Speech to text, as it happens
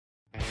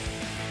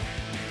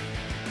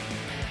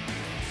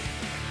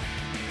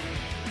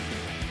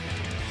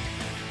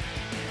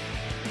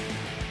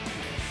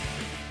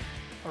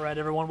All right,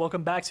 everyone,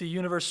 welcome back to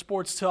Universe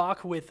Sports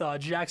Talk with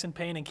Jackson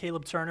Payne and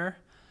Caleb Turner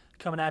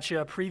coming at you,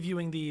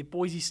 previewing the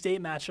Boise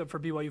State matchup for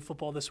BYU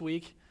football this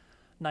week.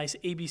 Nice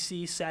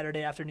ABC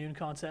Saturday afternoon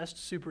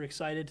contest. Super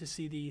excited to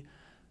see the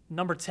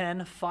number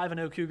 10,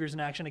 5-0 Cougars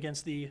in action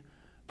against the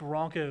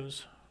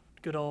Broncos.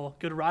 Good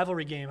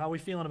rivalry game. How are we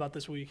feeling about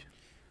this week?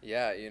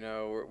 Yeah,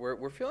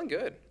 we're feeling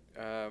good.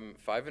 5-0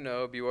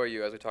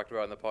 BYU, as we talked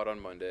about in the pod on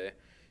Monday.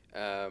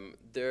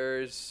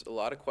 There's a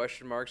lot of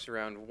question marks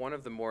around one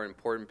of the more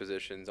important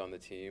positions on the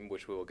team,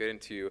 which we will get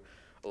into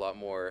a lot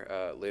more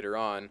later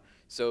on.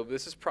 So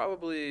this is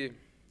probably,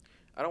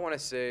 I don't want to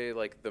say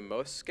like the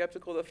most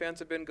skeptical the fans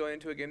have been going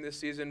into a game this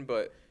season,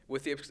 but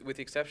with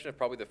the exception of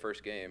probably the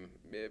first game,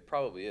 it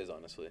probably is,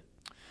 honestly.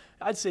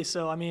 I'd say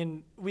so. I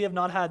mean, we have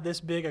not had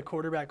this big a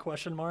quarterback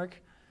question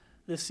mark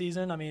this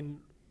season. I mean,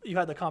 you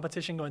had the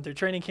competition going through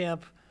training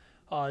camp,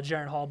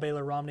 Jaren Hall,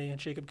 Baylor Romney, and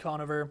Jacob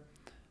Conover.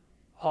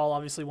 Hall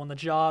obviously won the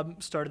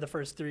job, started the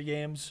first 3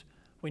 games.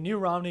 We knew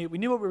what we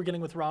were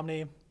getting with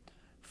Romney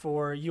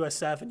for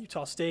USF and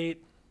Utah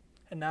State,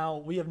 and now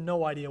we have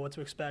no idea what to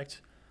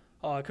expect.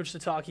 Coach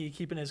Satake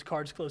keeping his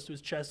cards close to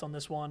his chest on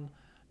this one,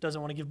 doesn't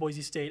want to give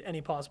Boise State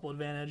any possible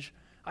advantage.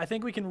 I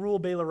think we can rule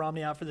Baylor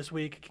Romney out for this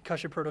week,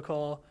 concussion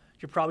protocol.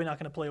 You're probably not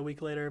going to play a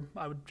week later.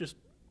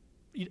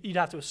 You'd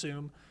have to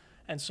assume.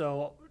 And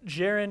so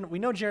Jaren, we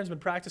know Jaren's been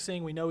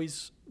practicing. We know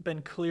he's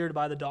been cleared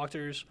by the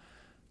doctors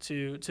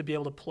to be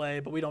able to play,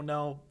 but we don't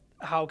know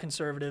how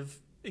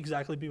conservative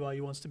exactly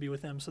BYU wants to be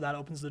with him. So that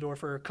opens the door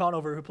for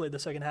Conover, who played the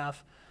second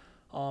half.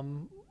 I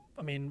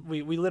mean,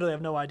 we literally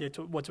have no idea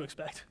what to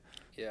expect.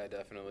 Yeah,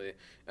 definitely.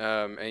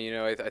 And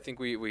I think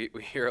we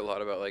hear a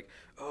lot about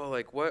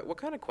what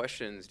kind of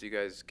questions do you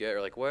guys get,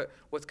 or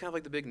what's kind of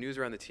like the big news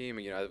around the team,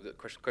 and the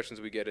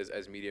questions we get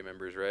as media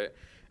members, right?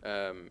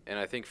 And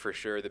I think for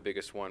sure the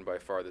biggest one by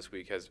far this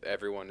week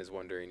everyone is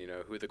wondering,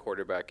 who the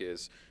quarterback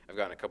is. I've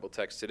gotten a couple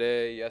texts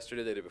today,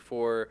 yesterday, the day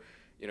before.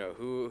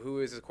 Who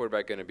is this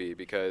quarterback going to be?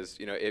 Because,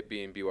 it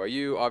being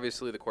BYU,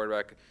 obviously the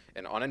quarterback,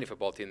 and on any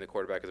football team, the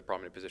quarterback is a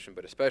prominent position,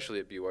 but especially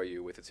at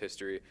BYU with its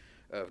history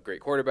of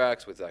great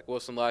quarterbacks, with Zach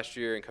Wilson last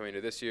year and coming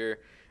into this year,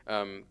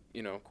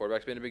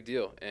 quarterback's been a big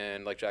deal.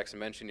 And like Jackson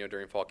mentioned,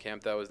 during fall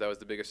camp, that was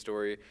the biggest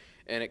story.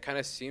 And it kind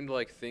of seemed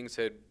like things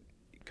had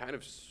kind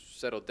of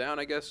settled down,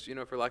 I guess,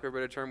 for lack of a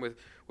better term,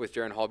 with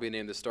Jaren Hall being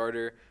named the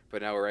starter,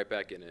 but now we're right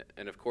back in it.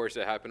 And of course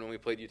it happened when we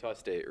played Utah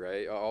State,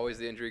 right? Always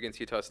the injury against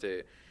Utah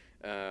State.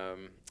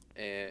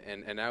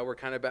 And now we're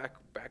kind of back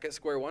at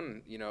square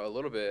one, a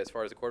little bit as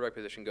far as the quarterback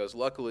position goes.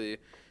 Luckily,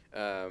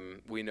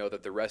 we know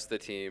that the rest of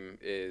the team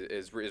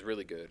is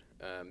really good.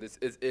 This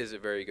is a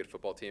very good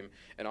football team,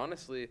 and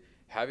honestly,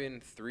 having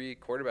 3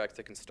 quarterbacks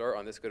that can start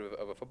on this good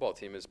of a football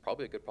team is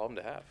probably a good problem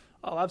to have.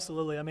 Oh,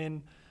 absolutely. I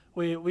mean,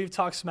 we've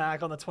talked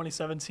smack on the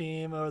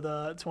 2017 or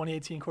the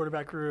 2018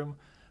 quarterback room,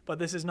 but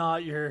this is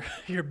not your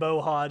Bo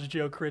Hodge,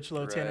 Joe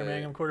Critchlow, Tanner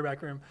Mangum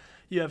quarterback room.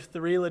 You have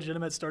 3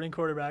 legitimate starting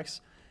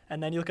quarterbacks.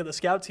 And then you look at the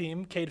scout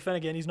team, Cade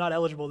Finnegan, he's not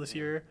eligible this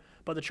year,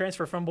 but the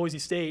transfer from Boise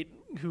State,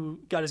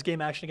 who got his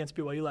game action against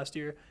BYU last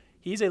year,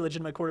 he's a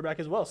legitimate quarterback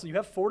as well. So you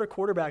have 4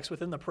 quarterbacks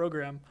within the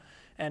program.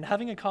 And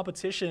having a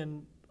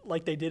competition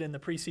like they did in the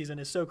preseason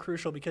is so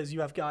crucial because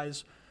you have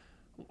guys,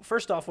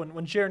 first off,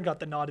 when Jaren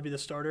got the nod to be the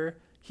starter,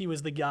 he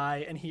was the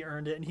guy and he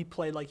earned it and he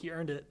played like he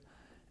earned it.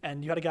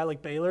 And you had a guy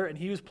like Baylor and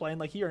he was playing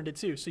like he earned it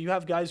too. So you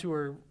have guys who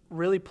are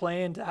really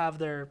playing to have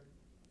their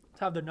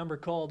number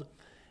called.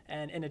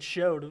 And it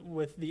showed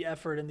with the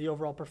effort and the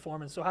overall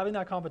performance. So having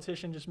that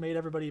competition just made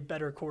everybody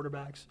better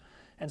quarterbacks.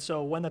 And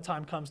so when the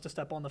time comes to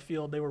step on the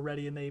field, they were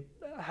ready and they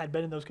had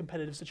been in those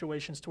competitive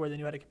situations to where they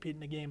knew how to compete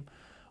in the game.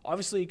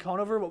 Obviously,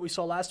 Conover, what we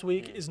saw last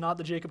week, is not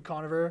the Jacob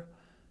Conover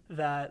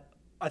that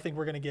I think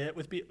we're going to get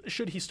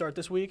should he start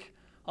this week.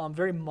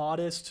 Very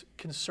modest,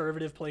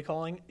 conservative play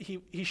calling.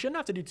 He shouldn't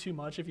have to do too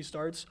much if he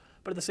starts,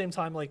 but at the same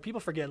time, people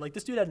forget,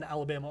 this dude had an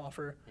Alabama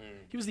offer.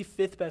 He was the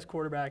 5th best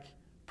quarterback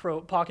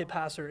pocket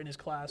passer in his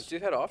class. This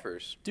dude had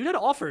offers.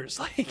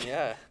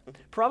 Yeah.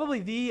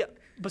 Probably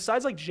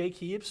besides Jake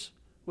Heaps,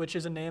 which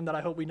is a name that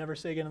I hope we never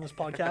say again in this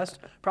podcast,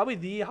 probably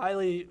the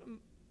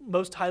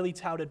most highly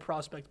touted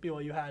prospect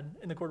BYU had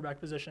in the quarterback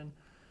position.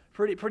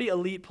 Pretty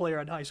elite player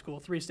in high school,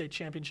 3 state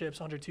championships,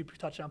 102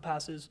 touchdown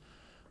passes.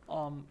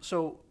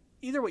 So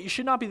either way, you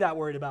should not be that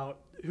worried about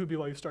who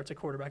BYU starts at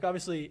quarterback.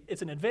 Obviously,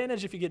 it's an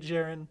advantage if you get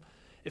Jaren.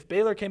 If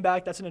Baylor came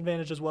back, that's an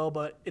advantage as well,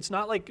 but it's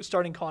not like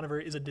starting Conover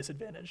is a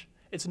disadvantage.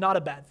 It's not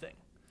a bad thing.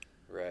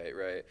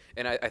 Right.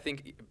 And I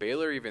think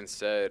Baylor even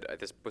said,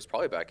 this was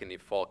probably back in the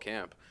fall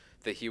camp,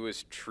 that he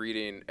was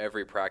treating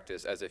every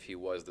practice as if he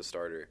was the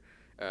starter.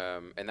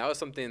 And that was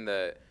something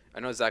that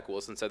I know Zach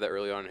Wilson said that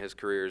early on in his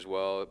career as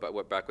well,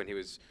 but back when he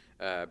was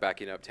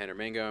backing up Tanner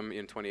Mangum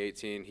in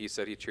 2018, he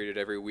said he treated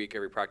every week,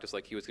 every practice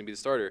like he was going to be the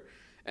starter.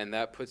 And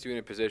that puts you in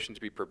a position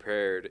to be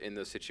prepared in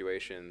those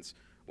situations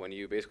when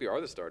you basically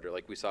are the starter,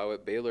 like we saw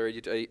with Baylor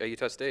at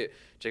Utah State.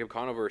 Jacob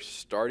Conover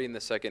starting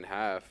the second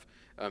half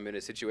in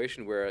a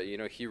situation where, you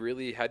know, he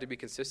really had to be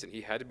consistent.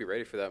 He had to be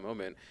ready for that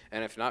moment.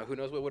 And if not, who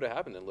knows what would have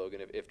happened in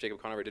Logan if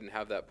Jacob Conover didn't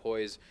have that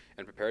poise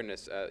and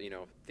preparedness, you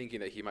know, thinking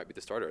that he might be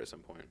the starter at some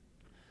point.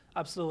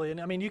 Absolutely. And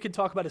I mean, you can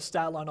talk about his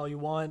stat line all you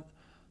want.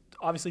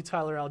 Obviously,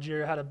 Tyler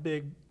Algier had a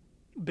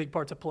big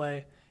part to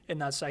play in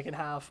that second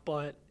half.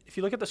 But if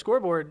you look at the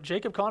scoreboard,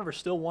 Jacob Conover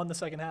still won the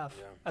second half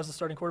as the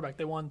starting quarterback.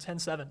 They won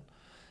 10-7.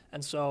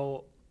 And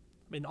so,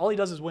 I mean, all he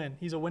does is win.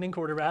 He's a winning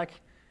quarterback.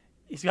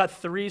 He's got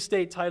 3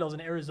 state titles in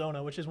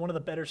Arizona, which is one of the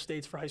better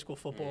states for high school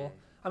football.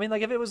 I mean,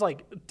 like, if it was,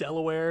 like,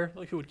 Delaware,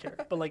 like, who would care?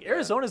 But, like,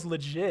 Arizona's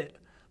legit.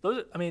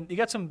 I mean, you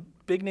got some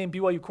big-name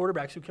BYU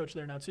quarterbacks who coach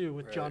there now, too,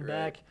 with John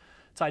Beck.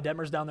 Ty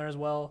Detmer's down there as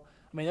well.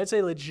 I mean, that's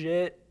a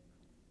legit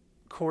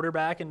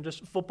quarterback and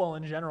just football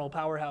in general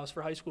powerhouse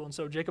for high school. And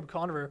so Jacob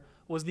Conover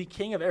was the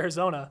king of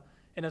Arizona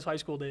in his high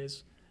school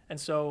days. And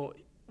so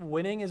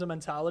winning is a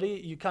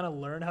mentality. You kind of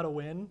learn how to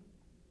win.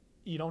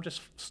 You don't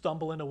just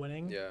stumble into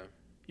winning. Yeah.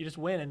 You just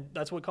win, and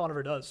that's what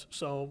Conover does.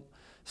 So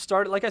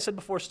like I said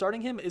before,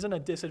 starting him isn't a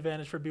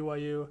disadvantage for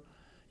BYU.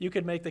 You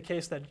could make the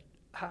case that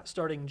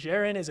starting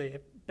Jaron is a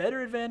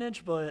better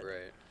advantage, but,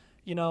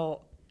 you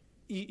know,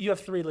 you have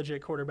 3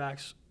 legit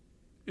quarterbacks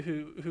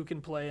who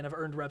can play and have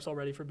earned reps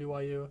already for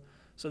BYU.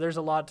 So there's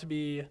a lot to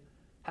be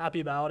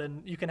happy about,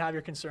 and you can have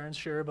your concerns,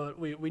 sure, but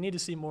we need to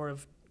see more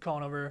of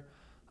Conover.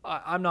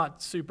 I'm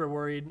not super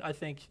worried. I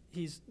think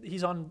he's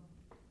on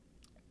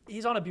a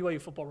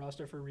BYU football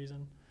roster for a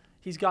reason.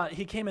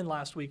 He came in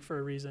last week for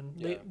a reason.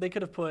 Yeah. They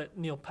could have put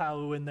Neil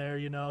Pau in there,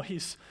 you know.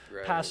 He's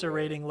passer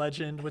rating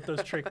legend with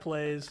those trick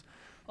plays.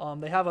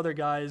 They have other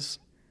guys,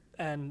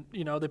 and,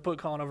 you know, they put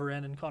Conover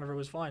in, and Conover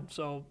was fine.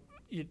 So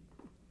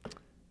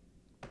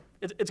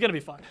it's going to be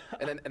fine.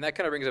 And that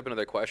kind of brings up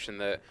another question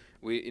that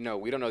we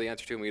don't know the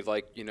answer to, and we'd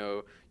like, you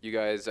know, you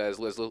guys as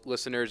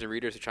listeners and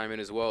readers to chime in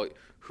as well.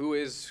 Who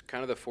is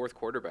kind of the 4th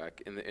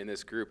quarterback in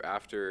this group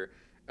after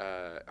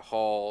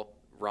Hall,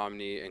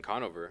 Romney, and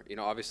Conover? You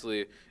know,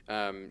 obviously,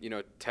 you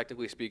know,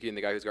 technically speaking,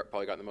 the guy who's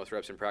probably gotten the most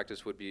reps in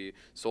practice would be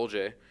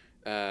Solje.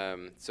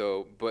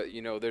 But,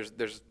 you know,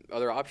 there's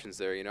other options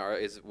there. You know,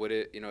 if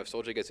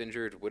Solje gets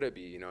injured, would it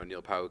be, you know,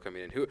 Neil Pau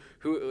coming in?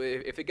 Who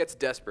if it gets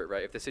desperate,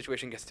 right? If the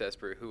situation gets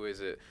desperate, who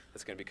is it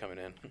that's going to be coming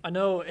in? I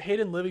know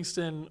Hayden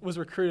Livingston was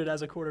recruited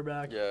as a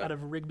quarterback out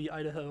of Rigby,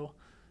 Idaho,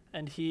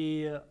 and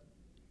he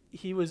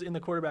was in the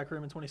quarterback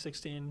room in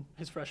 2016,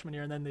 his freshman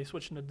year, and then they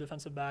switched into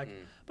defensive back.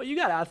 But you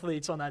got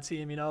athletes on that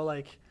team, you know,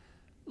 like.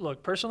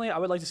 Look, personally, I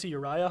would like to see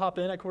Uriah hop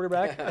in at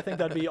quarterback. I think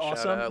that'd be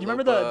awesome. You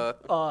remember the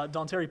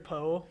Dontari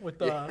Poe with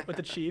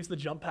the Chiefs, the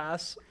jump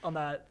pass on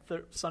that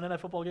Sunday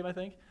Night Football game, I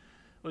think? It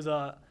was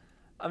I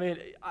mean,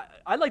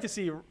 I'd like to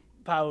see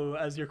Pau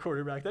as your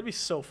quarterback. That'd be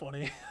so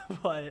funny.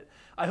 But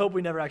I hope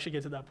we never actually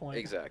get to that point.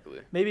 Exactly.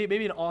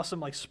 Maybe an awesome,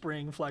 like,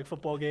 spring flag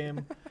football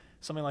game,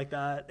 something like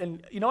that.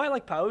 And, you know, I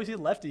like Pau. He's a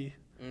lefty.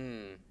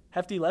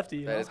 Hefty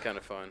lefty. That is kind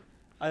of fun.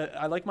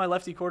 I like my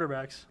lefty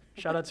quarterbacks.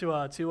 Shout out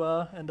to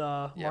Tua and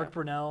Mark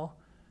Brunell,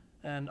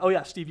 and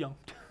Steve Young.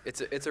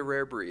 It's a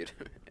rare breed.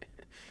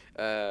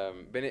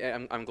 Benny,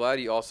 I'm glad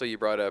you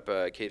brought up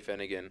Cade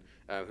Fennegan,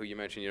 who you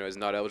mentioned, you know, is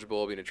not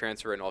eligible, being a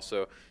transfer, and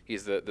also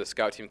he's the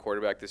scout team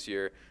quarterback this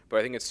year. But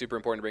I think it's super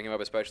important to bring him up,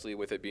 especially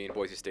with it being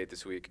Boise State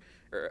this week.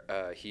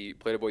 He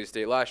played at Boise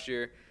State last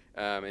year.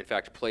 In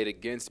fact, played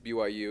against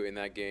BYU in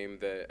that game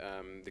that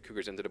the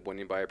Cougars ended up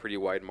winning by a pretty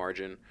wide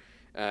margin.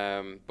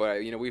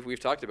 But you know, we've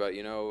talked about,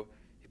 you know,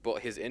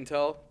 his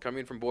intel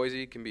coming from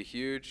Boise can be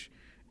huge,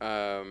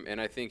 and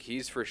I think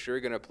he's for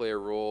sure going to play a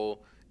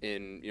role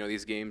in, you know,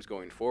 these games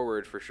going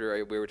forward for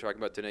sure. We were talking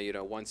about today, you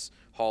know, once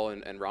Hall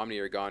and Romney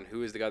are gone,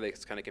 who is the guy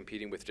that's kind of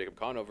competing with Jacob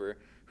Conover,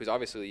 who's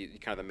obviously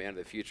kind of the man of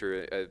the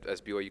future as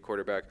BYU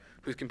quarterback,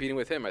 who's competing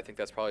with him? I think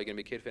that's probably going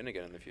to be Cade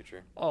Fennegan in the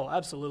future. Oh,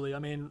 absolutely. I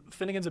mean,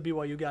 Finnegan's a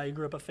BYU guy. He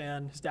grew up a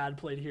fan. His dad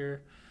played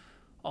here.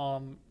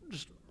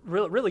 Just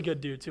really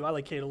good dude too. I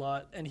like Cade a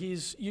lot, and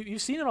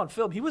you've seen it on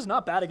film. He was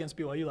not bad against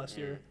BYU last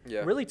year. Yeah.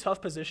 Really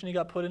tough position he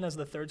got put in as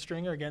the 3rd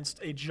stringer against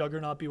a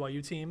juggernaut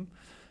BYU team,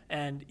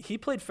 and he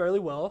played fairly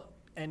well.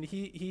 And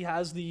he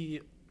has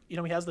the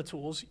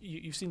tools.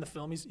 You've seen the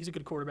film. He's a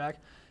good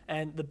quarterback.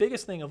 And the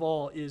biggest thing of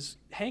all is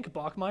Hank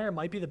Bachmeier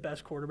might be the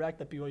best quarterback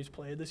that BYU's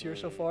played this year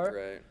so far.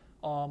 Right.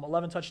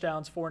 11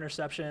 touchdowns, 4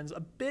 interceptions, a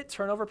bit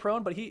turnover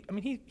prone, but he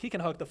can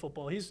hook the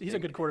football. He's a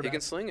good quarterback. He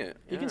can sling it.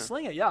 He can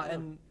sling it, yeah.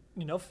 And,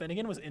 you know,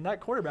 Finnegan was in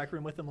that quarterback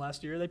room with him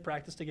last year. They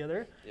practiced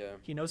together. Yeah.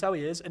 He knows how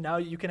he is. And now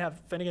you can have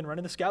Finnegan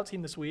running the scout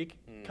team this week,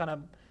 kind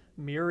of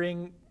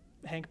mirroring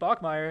Hank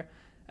Bachmeier.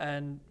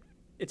 And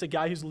it's a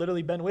guy who's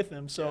literally been with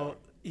him. So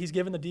he's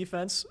given the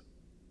defense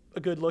a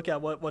good look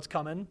at what's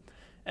coming.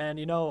 And,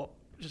 you know,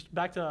 just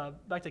back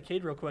to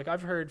Cade real quick.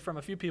 I've heard from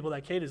a few people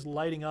that Cade is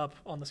lighting up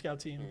on the scout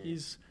team.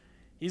 He's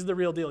the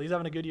real deal. He's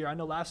having a good year. I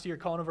know last year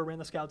Conover ran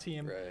the scout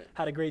team,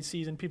 had a great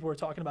season. People were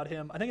talking about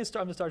him. I think it's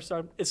time to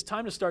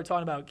start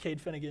talking about Cade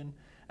Fennegan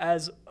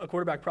as a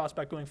quarterback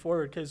prospect going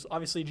forward, because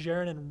obviously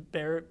Jaron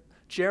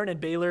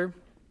and Baylor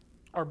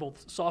are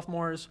both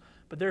sophomores,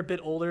 but they're a bit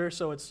older,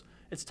 so it's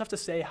tough to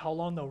say how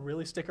long they'll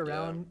really stick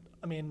around.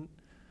 I mean,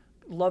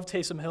 love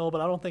Taysom Hill,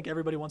 but I don't think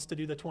everybody wants to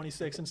do the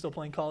 26 and still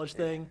playing college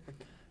thing.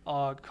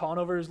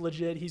 Conover is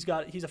legit. He's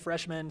a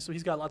freshman, so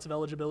he's got lots of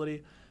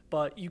eligibility.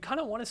 But you kind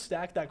of want to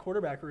stack that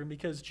quarterback room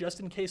because just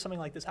in case something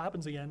like this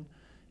happens again,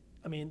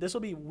 I mean, this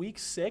will be week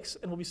 6,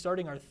 and we'll be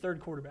starting our 3rd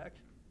quarterback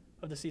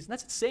of the season.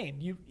 That's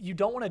insane. You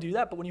don't want to do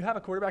that, but when you have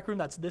a quarterback room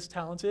that's this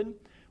talented,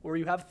 where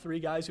you have 3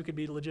 guys who could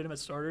be legitimate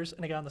starters,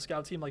 and a guy on the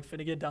scout team like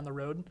Finnegan down the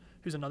road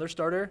who's another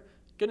starter,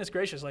 goodness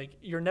gracious, like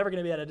you're never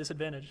going to be at a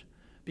disadvantage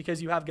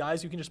because you have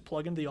guys who can just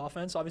plug into the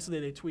offense. Obviously,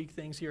 they tweak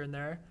things here and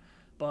there,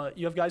 but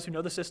you have guys who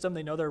know the system,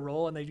 they know their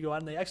role, and they go out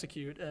and they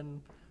execute.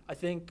 And I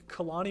think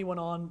Kalani went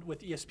on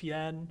with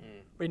ESPN,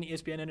 reading an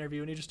ESPN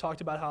interview, and he just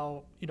talked about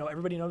how,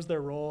 everybody knows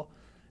their role,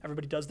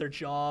 everybody does their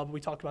job. We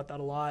talked about that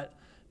a lot,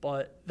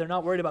 but they're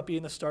not worried about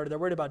being the starter. They're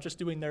worried about just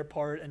doing their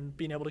part and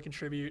being able to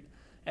contribute.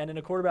 And in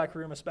a quarterback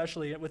room,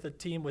 especially with a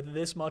team with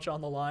this much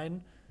on the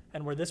line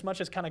and where this much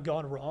has kind of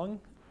gone wrong,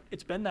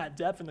 it's been that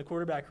depth in the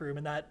quarterback room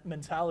and that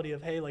mentality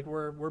of, hey, like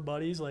we're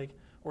buddies, like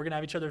we're going to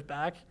have each other's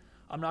back.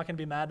 I'm not going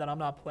to be mad that I'm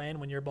not playing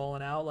when you're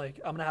balling out. Like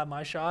I'm going to have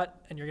my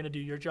shot and you're going to do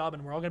your job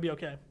and we're all going to be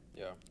okay.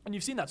 Yeah. And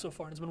you've seen that so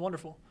far and it's been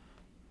wonderful.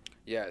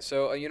 Yeah,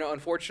 so,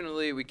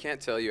 unfortunately, we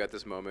can't tell you at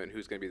this moment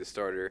who's going to be the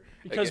starter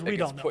because we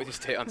don't know. Boise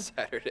State on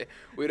Saturday.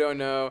 We don't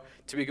know.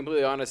 To be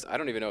completely honest, I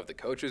don't even know if the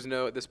coaches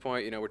know at this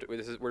point.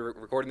 We're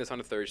recording this on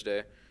a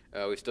Thursday.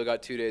 We've still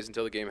got 2 days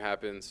until the game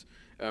happens.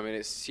 And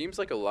it seems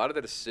like a lot of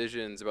the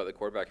decisions about the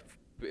quarterback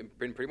have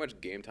been pretty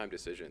much game-time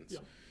decisions,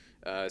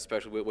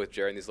 especially with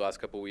Jared in these last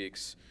couple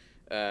weeks.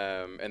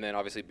 And then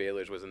obviously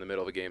Baylor's was in the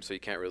middle of the game, so you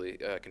can't really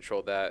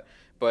control that.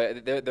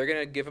 But they're going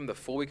to give them the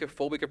full week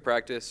of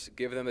practice,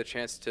 give them the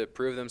chance to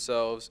prove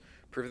themselves,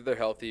 prove that they're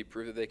healthy,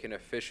 prove that they can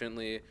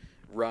efficiently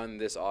run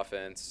this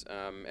offense.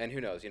 And who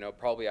knows?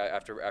 Probably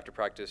after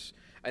practice.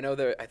 I know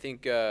that I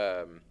think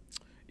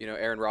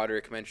Aaron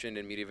Roderick mentioned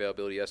in media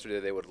availability yesterday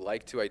they would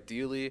like to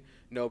ideally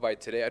know by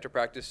today after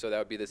practice, so that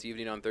would be this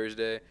evening on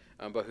Thursday.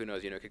 But who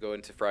knows? It could go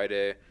into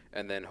Friday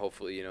and then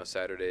hopefully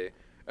Saturday.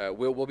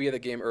 We'll be at the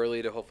game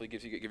early to hopefully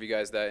give you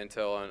guys that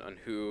intel on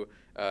who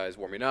is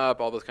warming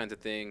up, all those kinds of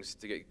things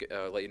to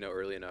let you know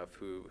early enough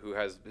who's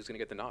going to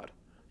get the nod.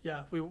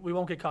 Yeah, we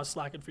won't get caught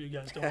slacking for you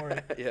guys. Don't worry.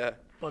 Yeah.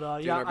 But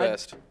doing our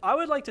best. I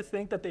would like to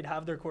think that they'd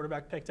have their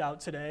quarterback picked out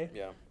today.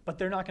 Yeah. But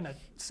they're not going to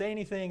say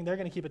anything. They're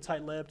going to keep it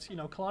tight-lipped.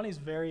 Kalani's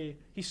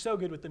he's so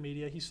good with the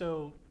media. He's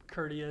so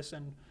courteous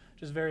and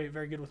just very,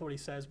 very good with what he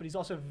says. But he's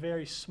also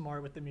very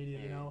smart with the media.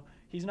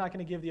 He's not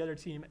going to give the other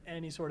team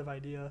any sort of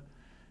idea.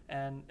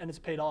 And it's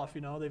paid off.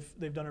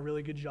 They've done a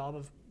really good job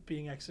of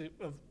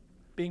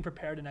being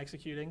prepared and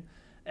executing.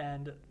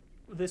 And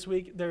this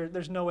week,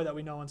 there's no way that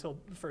we know until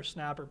the first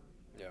snap or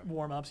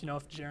warm-ups,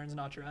 if Jaren's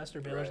not dressed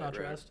or Baylor's not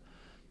dressed.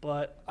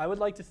 But I would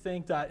like to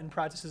think that in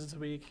practices this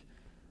week,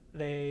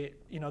 they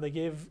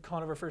gave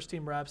Conover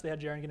first-team reps. They had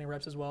Jaren getting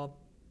reps as well.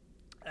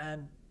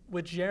 And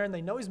with Jaren,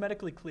 they know he's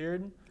medically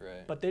cleared,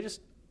 but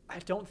I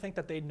don't think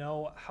that they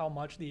know how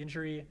much the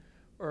injury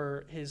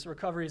or his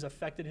recovery has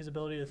affected his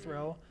ability to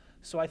throw.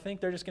 So I think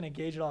they're just going to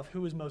gauge it off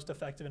who was most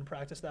effective in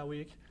practice that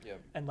week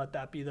and let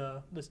that be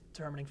the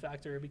determining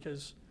factor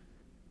because,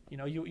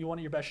 you want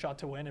your best shot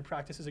to win, and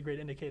practice is a great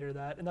indicator of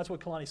that. And that's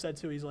what Kalani said,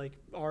 too. He's like,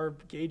 our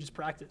gauge is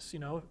practice.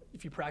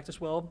 If you practice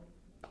well,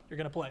 you're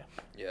going to play.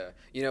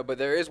 Yeah. But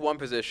there is one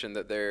position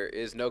that there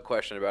is no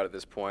question about at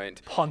this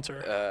point.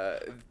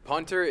 Punter.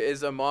 Punter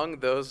is among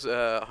those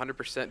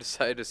 100%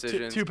 decided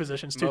decisions. Two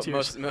positions, two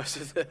tiers. Most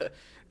of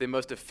the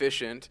most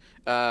efficient.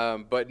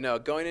 But no,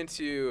 going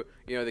into,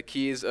 the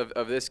keys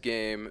of this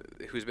game,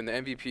 who's been the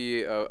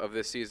MVP of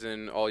this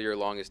season all year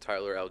long is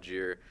Tyler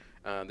Algier.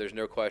 There's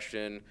no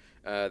question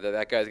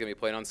that guy's going to be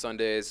playing on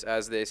Sundays.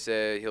 As they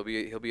say, he'll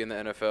be in the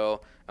NFL,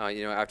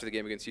 after the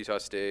game against Utah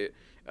State.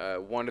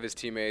 One of his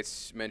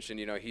teammates mentioned,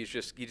 he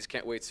just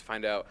can't wait to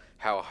find out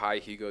how high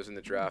he goes in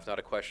the draft. Not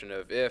a question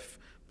of if,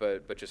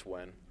 but just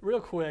when.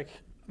 Real quick,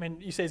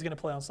 you say he's going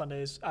to play on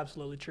Sundays.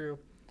 Absolutely true.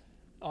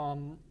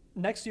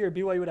 Next year,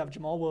 BYU would have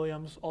Jamal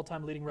Williams,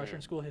 all-time leading rusher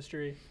in school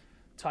history.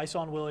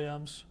 Tyson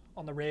Williams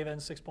on the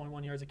Ravens,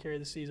 6.1 yards a carry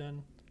this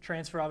season.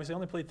 Transfer, obviously,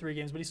 only played 3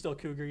 games, but he's still a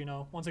Cougar.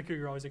 Once a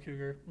Cougar, always a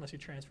Cougar, unless you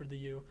transferred to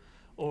U.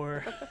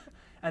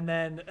 And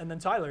then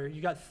Tyler,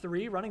 you got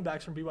 3 running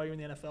backs from BYU in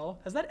the NFL.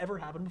 Has that ever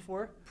happened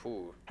before?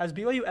 Ooh, Has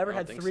BYU ever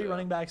had 3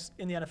 running backs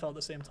in the NFL at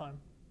the same time?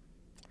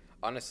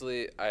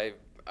 Honestly, I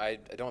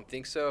don't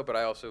think so, but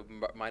I also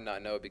might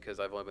not know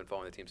because I've only been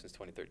following the team since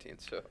 2013.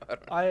 So I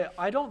don't know.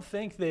 I don't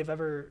think they've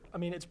ever.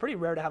 It's pretty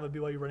rare to have a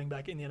BYU running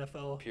back in the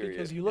NFL. Period.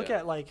 Because you look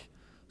at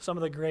some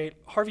of the great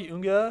Harvey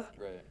Unga.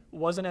 Right.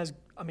 Wasn't as.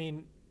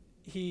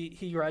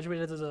 He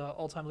graduated as an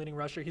all-time leading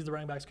rusher. He's the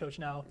running backs coach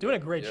now. Doing a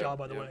great job,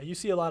 by the way. You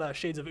see a lot of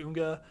shades of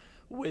Unga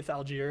with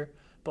Algier.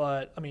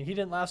 But, he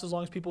didn't last as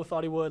long as people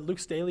thought he would. Luke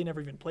Staley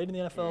never even played in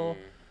the NFL.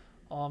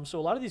 So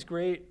a lot of these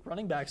great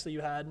running backs that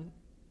you had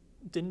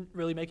didn't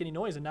really make any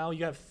noise. And now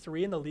you have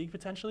 3 in the league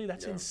potentially.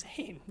 That's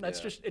insane.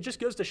 It just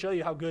goes to show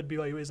you how good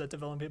BYU is at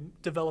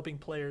developing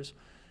players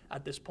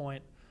at this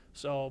point.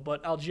 So,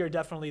 but Algier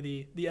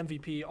definitely the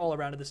MVP all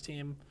around of this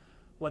team,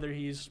 whether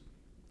he's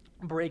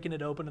breaking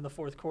it open in the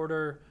fourth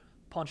quarter,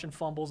 punching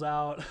fumbles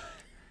out.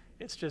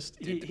 It's just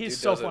Dude he's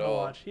does so it fun to all.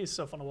 watch. He's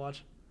so fun to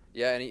watch.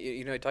 Yeah, and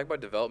you know, you talk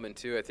about development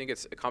too. I think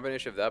it's a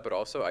combination of that, but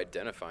also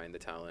identifying the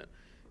talent,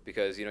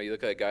 because you know, you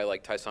look at a guy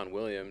like Tyson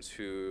Williams,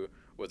 who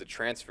was a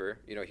transfer.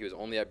 You know, he was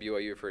only at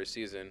BYU for a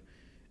season,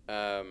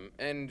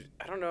 and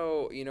I don't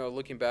know. You know,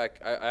 looking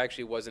back, I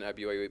actually wasn't at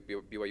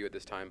BYU at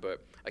this time,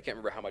 but I can't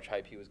remember how much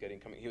hype he was getting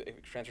coming. He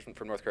transferred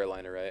from North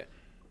Carolina, right?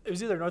 It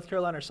was either North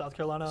Carolina or South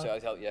Carolina.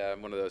 So yeah,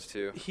 one of those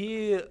two.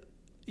 He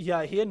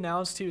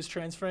announced he was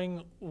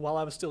transferring while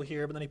I was still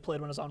here, but then he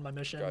played when I was on my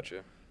mission.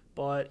 Gotcha.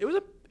 But it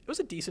was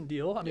a decent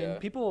deal. I mean,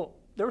 Yeah.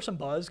 there was some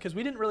buzz because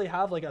we didn't really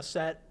have like a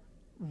set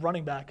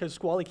running back because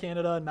Squally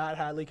Canada and Matt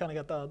Hadley kind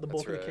of got the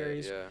bulk of the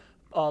carries. Yeah.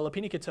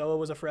 Lapini Katoa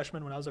was a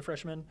freshman when I was a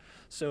freshman,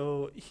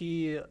 so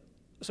we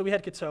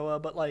had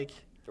Katoa, but like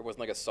There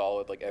wasn't like a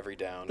solid like every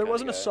down. there kinda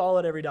wasn't a guy.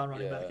 solid every down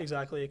running Yeah. back.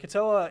 Exactly.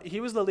 Katoa, he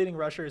was the leading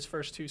rusher his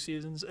first 2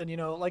 seasons, and you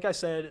know, like I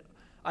said,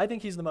 I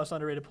think he's the most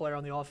underrated player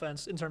on the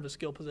offense in terms of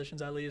skill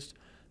positions at least.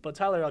 But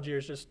Tyler Algier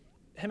is just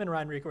him and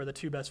Ryan Rico are the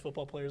 2 best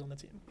football players on the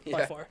team by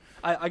Yeah. far.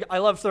 I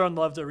love throwing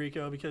love to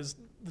Rico because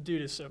the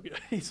dude is so good.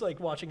 He's like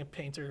watching a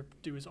painter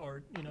do his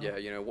art. You know. Yeah,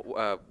 you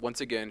know,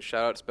 once again,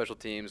 shout out to special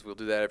teams. We'll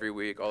do that every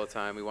week, all the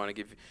time. We want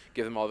to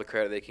give them all the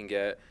credit they can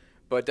get.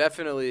 But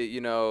definitely, you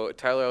know,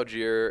 Tyler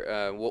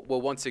Algier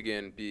will once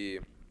again be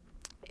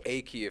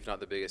a key, if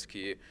not the biggest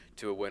key,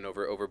 to a win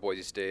over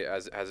Boise State,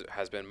 as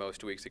has been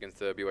most weeks against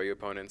the BYU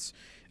opponents.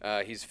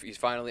 He's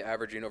finally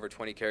averaging over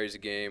 20 carries a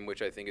game,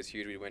 which I think is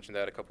huge. We mentioned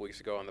that a couple weeks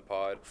ago on the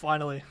pod.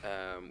 Finally.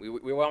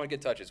 We want to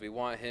get touches. We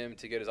want him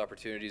to get his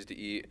opportunities to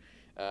eat,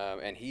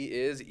 and he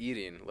is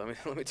eating. Let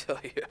me tell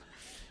you,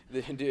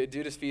 the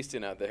dude is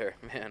feasting out there,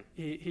 man.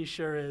 He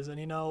sure is. And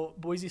you know,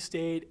 Boise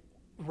State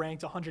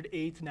ranked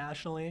 108th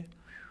nationally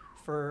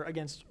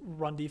against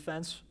run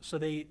defense, so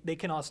they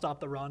cannot stop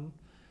the run.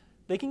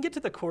 They can get to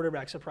the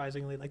quarterback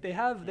surprisingly. Like they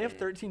have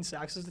 13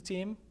 sacks as a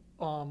team.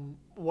 One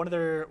of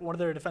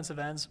their defensive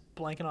ends,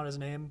 blanking on his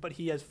name, but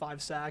he has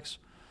 5 sacks.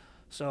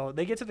 So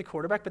they get to the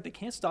quarterback, but they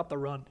can't stop the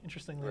run,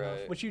 interestingly enough.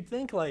 Right. Which you'd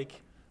think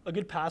like a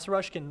good pass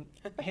rush can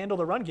handle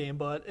the run game,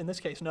 but in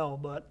this case, no.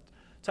 But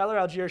Tyler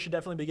Algier should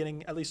definitely be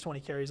getting at least 20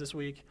 carries this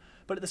week.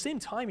 But at the same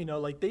time, you know,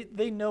 like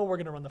they know we're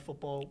going to run the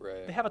football.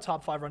 Right. They have a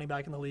top 5 running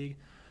back in the league.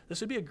 This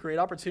would be a great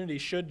opportunity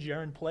should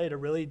Jaron play to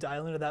really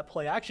dial into that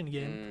play action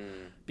game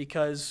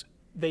because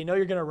they know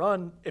you're going to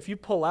run. If you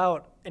pull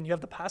out and you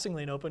have the passing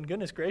lane open,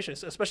 goodness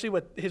gracious, especially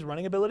with his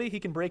running ability, he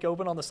can break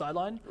open on the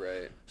sideline.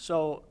 Right.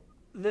 So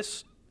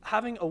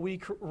having a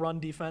weak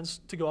run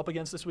defense to go up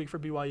against this week for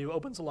BYU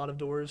opens a lot of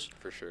doors.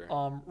 For sure.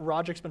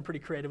 Roderick's been pretty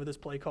creative with his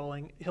play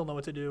calling. He'll know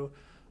what to do.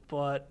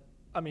 But,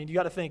 I mean, you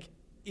got to think,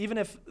 even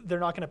if they're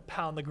not going to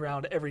pound the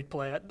ground every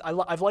play,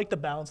 I've liked the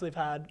balance they've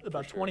had,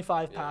 about sure.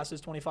 25 passes,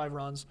 25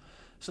 runs.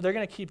 So they're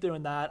going to keep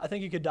doing that. I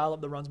think you could dial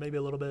up the runs maybe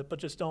a little bit, but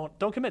just don't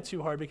commit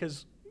too hard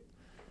because,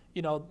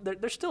 you know,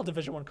 they're still a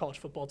Division I college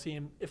football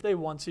team. If they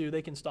want to,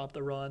 they can stop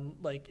the run,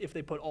 like if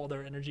they put all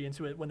their energy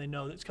into it when they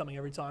know that it's coming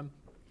every time.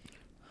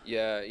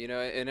 Yeah, you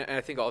know, and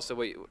I think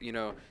also, you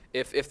know,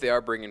 if they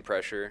are bringing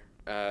pressure,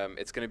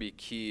 it's going to be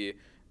key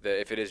that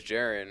if it is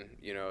Jaron,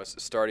 you know,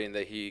 starting,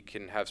 that he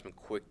can have some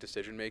quick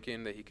decision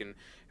making, that he can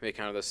make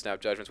kind of those snap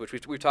judgments, which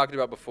we've talked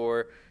about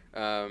before.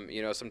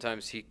 You know,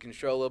 sometimes he can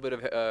show a little bit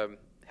of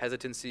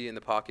hesitancy in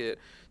the pocket.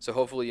 So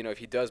hopefully, you know, if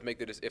he does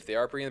if they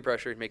are bringing the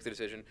pressure, he makes the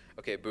decision.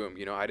 Okay, boom.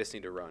 You know, I just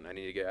need to run. I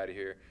need to get out of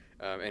here.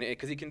 And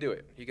because he can do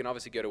it, he can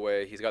obviously get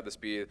away. He's got the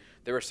speed.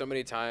 There were so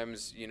many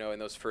times, you know, in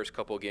those first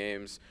couple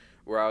games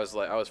where I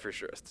was for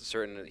sure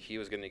certain that he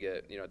was going to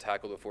get, you know,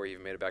 tackled before he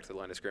even made it back to the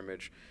line of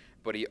scrimmage.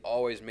 But he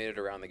always made it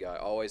around the guy.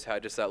 Always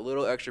had just that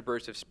little extra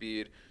burst of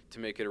speed to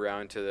make it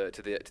around to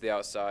the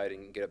outside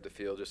and get up the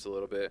field just a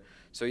little bit.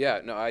 So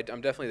yeah, no,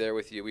 I'm definitely there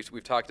with you.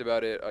 We've talked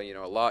about it, you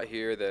know, a lot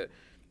here, that,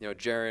 you know,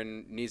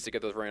 Jaron needs to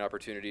get those running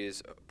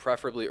opportunities,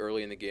 preferably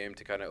early in the game,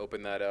 to kind of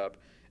open that up,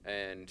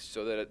 and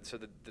so that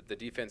the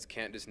defense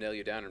can't just nail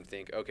you down and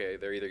think, okay,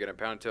 they're either going to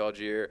pound to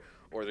Algier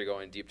or they're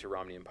going deep to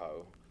Romney and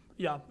Pau.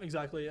 Yeah,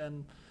 exactly.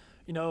 And,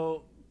 you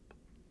know,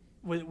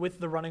 with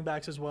the running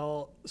backs as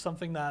well,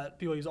 something that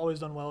BYU's always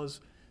done well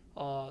is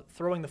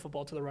throwing the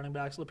football to the running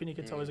backs. Lapini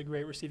Katoa is a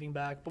great receiving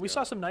back. But we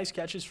saw some nice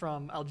catches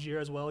from Algier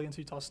as well against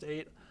Utah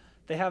State.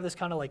 They have this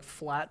kind of like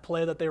flat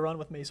play that they run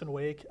with Mason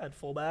Wake at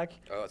fullback.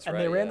 Oh, that's and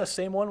right, they ran yeah. the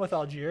same one with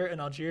Algier.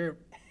 And Algier,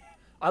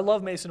 I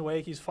love Mason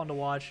Wake. He's fun to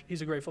watch.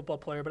 He's a great football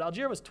player. But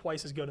Algier was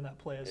twice as good in that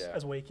play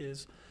as Wake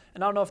is.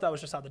 And I don't know if that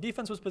was just how the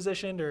defense was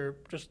positioned or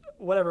just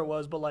whatever it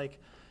was. But like,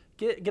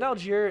 get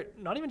Algier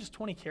not even just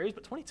 20 carries,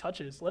 but 20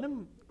 touches. Let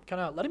him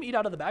eat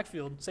out of the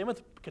backfield. Same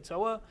with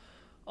Katoa.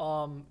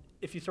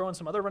 If you throw in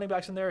some other running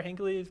backs in there,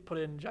 Hinckley, put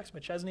in Jackson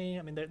McChesney.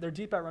 I mean, they're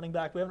deep at running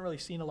back. We haven't really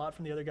seen a lot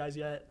from the other guys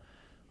yet.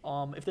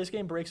 If this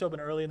game breaks open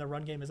early and the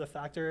run game is a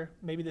factor,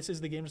 maybe this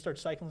is the game to start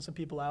cycling some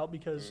people out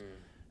because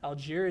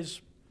Algier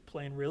is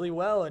playing really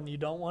well and you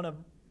don't want to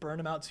burn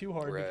him out too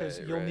hard because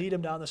you'll need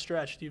him down the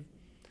stretch.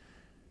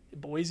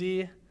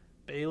 Boise,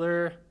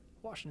 Baylor,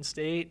 Washington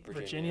State,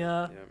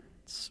 Virginia. Yeah.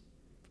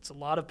 It's It's a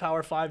lot of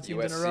Power 5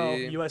 teams in a row.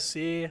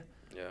 USC,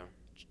 Yeah.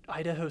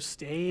 Idaho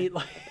State.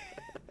 Like,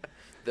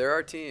 there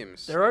are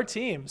teams. There are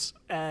teams,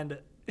 and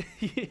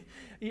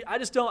I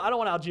don't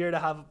want Algier to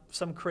have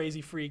some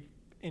crazy freak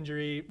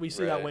injury. We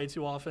see that way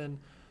too often.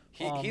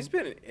 He's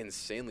been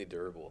insanely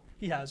durable.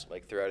 He has.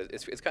 Like throughout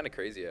it's kind of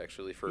crazy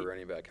actually for a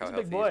running back how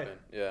healthy he's been.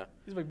 Yeah.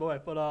 He's a big boy,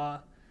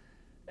 but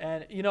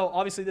and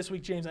obviously this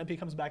week James Empey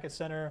comes back at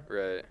center.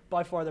 Right.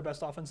 By far their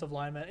best offensive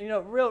lineman.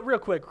 Real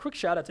quick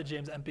shout out to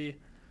James Empey.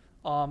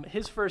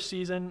 His first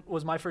season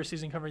was my first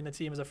season covering the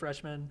team as a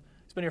freshman.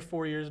 He's been here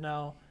 4 years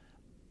now.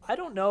 I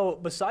don't know,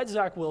 besides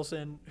Zach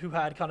Wilson, who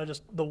had kind of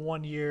just the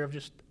 1 year of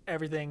just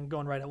everything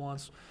going right at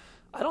once,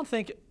 I don't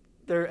think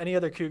there are any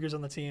other Cougars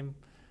on the team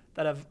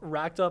that have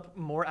racked up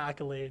more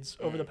accolades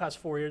over the past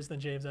 4 years than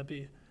James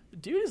Empey. The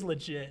dude is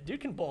legit. Dude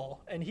can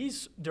ball, and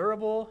he's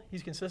durable.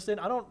 He's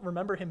consistent. I don't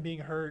remember him being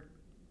hurt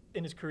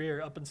in his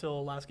career up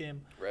until last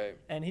game. Right.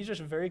 And he's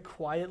just very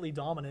quietly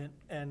dominant.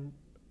 And,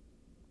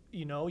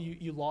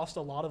 you lost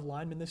a lot of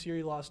linemen this year.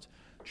 You lost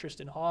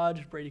Tristan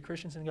Hodge, Brady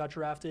Christensen got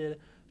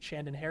drafted,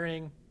 Chandon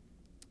Herring.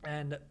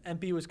 And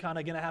Empey was kind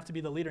of going to have to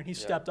be the leader, and he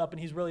stepped up, and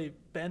he's really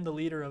been the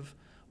leader of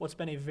what's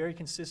been a very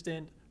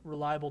consistent,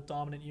 reliable,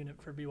 dominant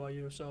unit for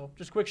BYU. So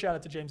just quick shout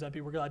out to James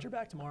Empey. We're glad you're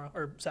back tomorrow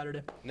or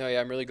Saturday. No, yeah,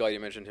 I'm really glad you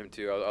mentioned him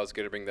too. I was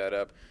going to bring that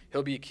up.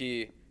 He'll be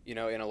key, in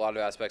a lot of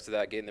aspects of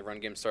that, getting the run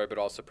game started, but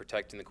also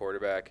protecting the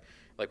quarterback.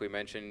 Like we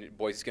mentioned,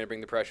 Boise's going to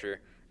bring the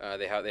pressure.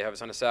 They have a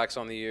ton of sacks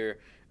on the year.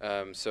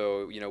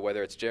 So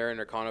whether it's Jaron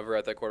or Conover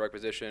at that quarterback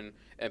position,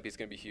 Empey's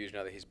going to be huge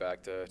now that he's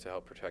back to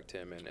help protect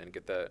him and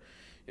get that,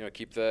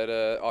 keep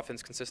that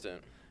offense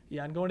consistent.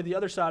 Yeah, and going to the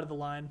other side of the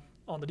line,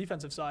 on the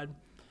defensive side,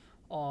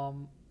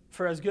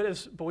 for as good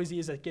as Boise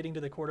is at getting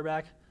to the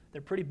quarterback,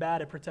 they're pretty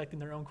bad at protecting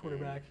their own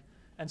quarterback.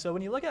 And so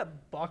when you look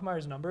at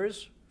Bachmeier's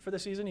numbers for the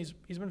season, he's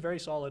been very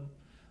solid,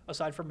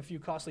 aside from a few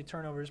costly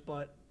turnovers.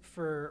 But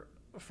for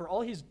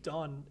all he's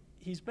done,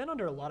 he's been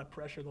under a lot of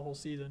pressure the whole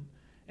season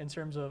in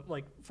terms of,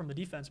 from the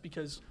defense,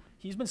 because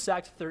he's been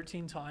sacked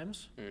 13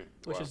 times,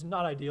 which is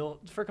not ideal.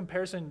 For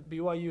comparison,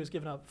 BYU has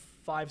given up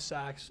 5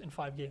 sacks in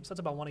 5 games. That's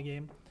about 1 a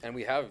game. And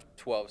we have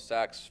 12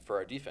 sacks for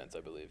our defense,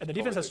 I believe. And the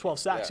defense has 12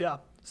 sacks, yeah.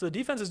 So the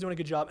defense is doing a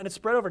good job, and it's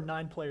spread over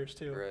 9 players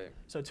too. Right.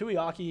 So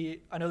Tuiaki,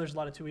 I know there's a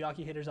lot of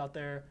Tuiaki haters out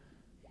there,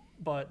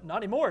 but not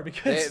anymore,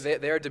 because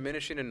they are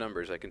diminishing in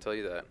numbers, I can tell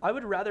you that. I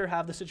would rather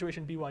have the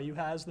situation BYU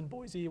has than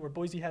Boise, where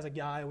Boise has a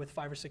guy with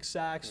 5 or 6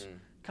 sacks.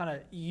 Kind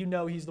of,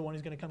 he's the one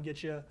who's going to come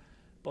get you.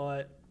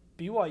 But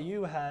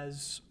BYU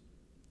has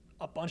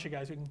a bunch of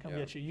guys who can come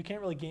get you. You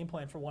can't really game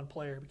plan for one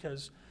player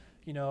because,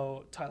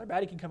 Tyler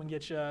Batty can come and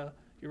get you.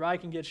 Uriah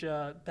can get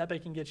you. Pepe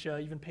can get you.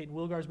 Even Peyton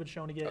Wilgar's been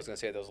shown to get. I was going to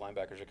say those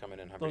linebackers are coming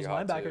in. Those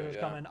linebackers are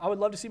coming. I would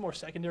love to see more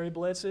secondary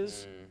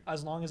blitzes,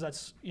 as long as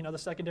that's, the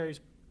secondary's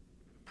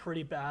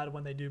pretty bad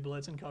when they do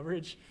blitz and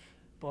coverage.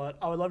 But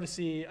I would love to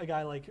see a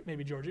guy like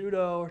maybe George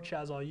Udo or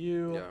Chaz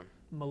Ayu,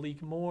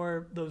 Malik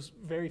Moore, those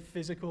very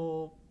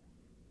physical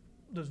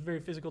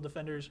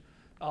defenders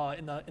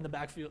in the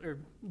backfield, or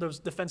those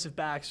defensive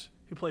backs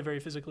who play very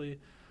physically,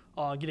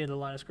 getting into the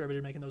line of scrimmage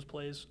and making those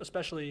plays,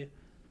 especially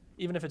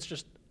even if it's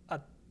just a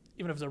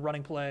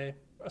running play,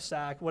 a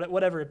sack,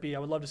 whatever it be. I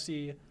would love to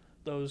see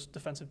those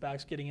defensive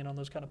backs getting in on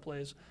those kind of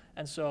plays.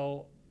 And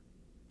so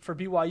for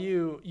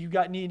BYU, you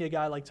need a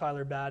guy like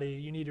Tyler Batty,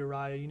 you need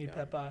Uriah, you need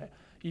Pepe.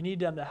 You need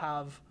them to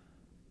have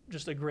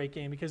just a great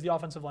game, because the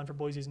offensive line for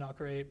Boise is not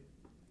great.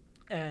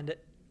 And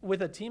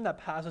with a team that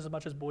passes as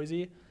much as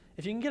Boise,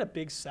 if you can get a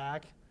big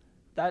sack,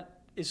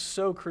 that is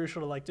so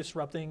crucial to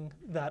disrupting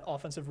that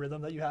offensive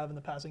rhythm that you have in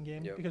the passing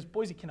game, because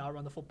Boise cannot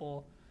run the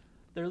football.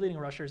 Their leading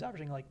rusher is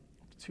averaging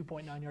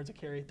 2.9 yards a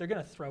carry. They're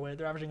going to throw it.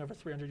 They're averaging over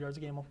 300 yards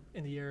a game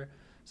in the year.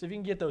 So if you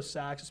can get those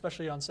sacks,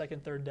 especially on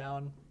second, third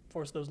down,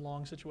 force those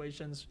long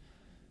situations,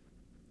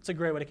 it's a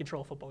great way to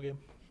control a football game.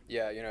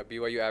 Yeah,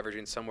 BYU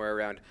averaging somewhere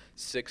around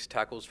 6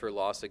 tackles for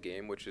loss a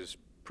game, which is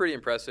pretty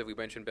impressive. We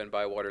mentioned Ben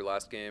Bywater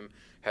last game,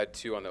 had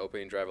 2 on the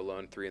opening drive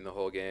alone, 3 in the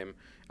whole game.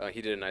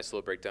 He did a nice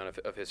little breakdown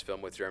of his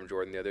film with Jerem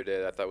Jordan the other day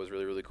that I thought was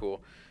really, really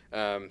cool.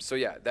 So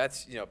yeah,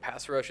 that's,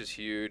 pass rush is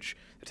huge.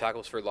 The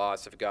tackles for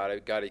loss have got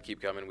to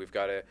keep coming. We've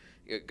got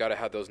to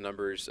have those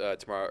numbers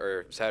tomorrow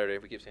or Saturday.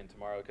 We keep saying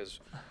tomorrow because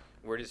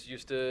we're just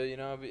used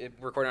to,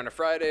 recording on a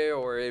Friday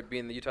or it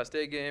being the Utah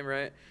State game,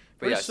 right?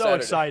 But we're so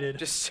excited.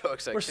 Just so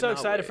excited. We're so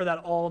excited for that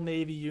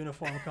all-Navy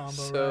uniform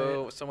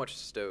combo, So much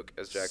stoke,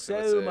 as Jackson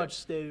would say. So much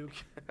stoke.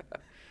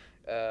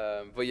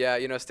 But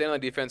yeah, staying on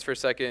defense for a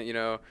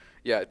second,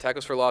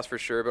 tackles for loss for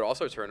sure, but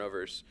also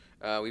turnovers.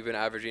 We've been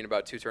averaging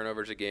about 2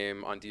 turnovers a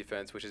game on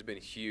defense, which has been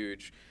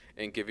huge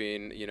in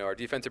giving, our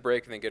defense a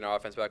break and then getting our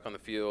offense back on the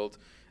field.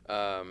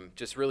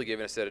 Just really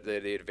giving us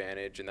the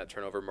advantage in that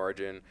turnover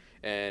margin.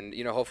 And,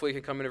 hopefully it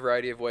can come in a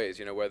variety of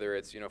ways, whether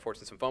it's,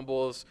 forcing some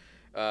fumbles,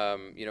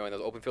 in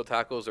those open field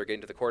tackles or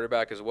getting to the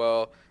quarterback as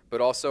well. But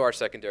also our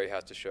secondary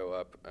has to show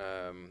up,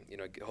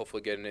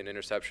 hopefully getting an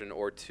interception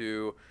or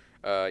 2.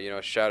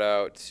 Shout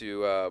out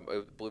to,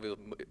 I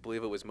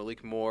believe it was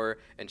Malik Moore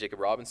and Jacob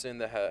Robinson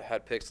that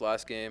had picks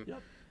last game.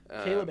 Yep.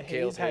 Caleb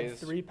Hayes had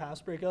 3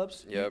 pass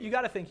breakups. Yep. You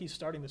got to think he's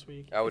starting this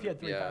week. If he had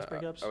 3 pass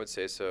breakups. I would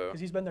say so.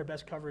 Because he's been their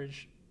best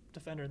coverage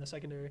defender in the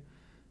secondary.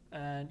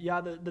 And,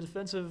 yeah, the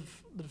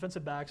defensive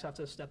backs have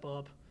to step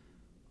up.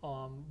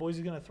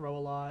 Boise's going to throw a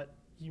lot.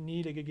 You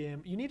need a good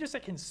game. You need just a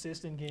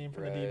consistent game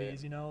from the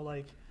DBs, you know?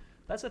 Like,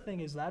 that's the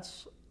thing is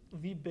that's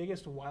the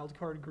biggest wild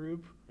card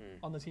group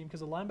on the team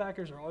because the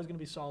linebackers are always going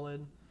to be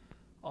solid.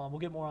 We'll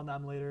get more on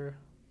them later.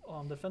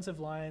 Defensive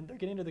line, they're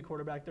getting to the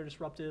quarterback. They're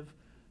disruptive.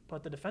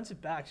 But the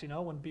defensive backs, you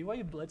know, when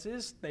BYU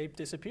blitzes, they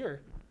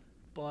disappear.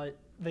 But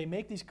they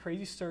make these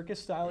crazy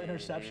circus-style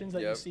interceptions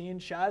that you've seen.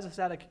 Chaz has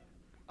had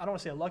I don't want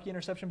to say a lucky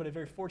interception, but a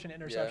very fortunate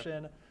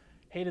interception.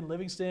 Hayden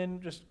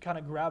Livingston just kind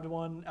of grabbed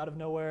one out of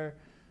nowhere.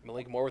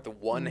 Malik Moore with the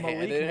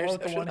one-handed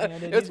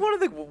interception. It's one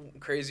of the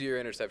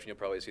crazier interceptions you'll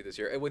probably see this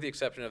year, with the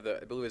exception of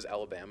I believe it was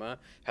Alabama,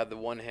 had the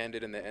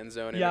one-handed in the end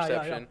zone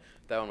interception.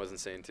 That one was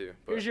insane too.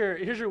 But.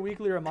 Here's your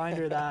weekly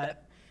reminder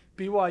that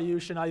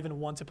BYU should not even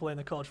want to play in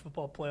the college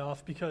football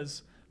playoff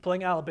because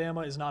playing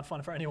Alabama is not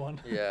fun for anyone.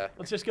 Yeah.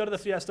 Let's just go to the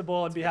Fiesta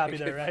Bowl and be happy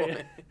there,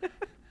 right?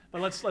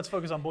 But let's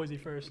focus on Boise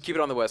first. Keep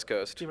it on the West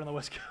Coast. Keep it on the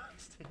West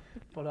Coast.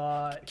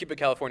 But keep it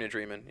California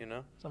dreaming, you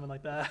know? Something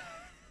like that.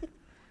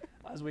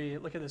 As we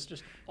look at this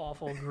just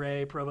awful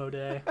gray Provo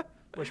day,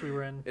 wish we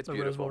were in the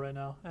Rose Bowl right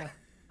now. Yeah,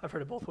 I've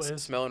heard it both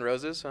ways. Smelling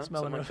roses, huh?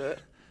 Smelling Something like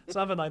that.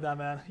 Something like that,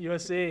 man.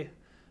 USC,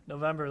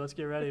 November. Let's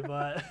get ready.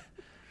 But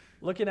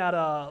looking at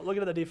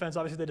the defense,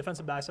 obviously the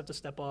defensive backs have to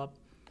step up,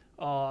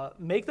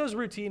 make those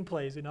routine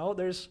plays. You know,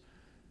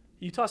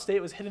 Utah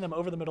State was hitting them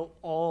over the middle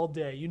all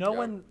day.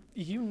 When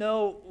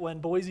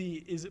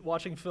Boise is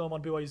watching film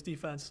on BYU's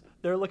defense,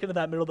 they're looking at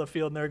that middle of the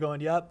field and they're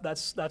going, "Yep,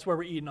 that's where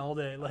we're eating all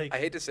day." Like I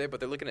hate to say it, but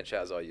they're looking at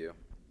Chaz all you.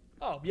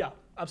 Oh yeah,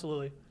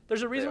 absolutely.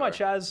 There's a reason why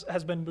Chaz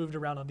has been moved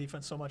around on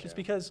defense so much. It's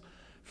because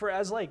for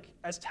as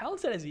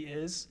talented as he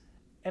is,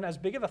 and as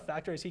big of a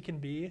factor as he can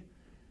be,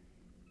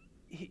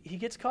 he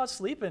gets caught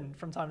sleeping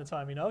from time to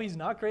time. You know, he's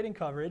not great in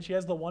coverage. He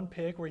has the one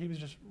pick where he was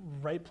just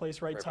right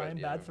place, right time,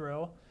 bad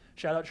throw.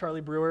 Shout out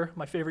Charlie Brewer,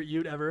 my favorite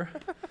Ute ever.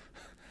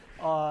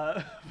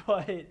 But,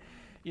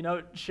 you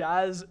know,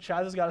 Chaz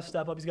has got to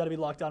step up. He's got to be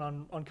locked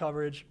down on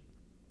coverage.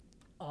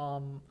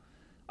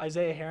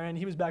 Isaiah Heron,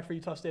 he was back for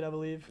Utah State, I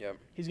believe. Yep.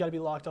 He's got to be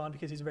locked on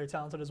because he's very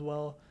talented as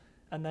well.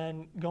 And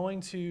then going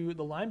to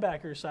the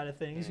linebacker side of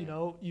things, you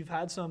know, you've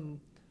had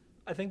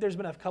I think there's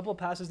been a couple of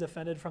passes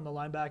defended from the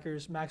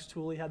linebackers. Max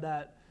Tooley had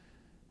that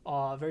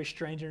very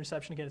strange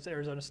interception against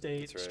Arizona State.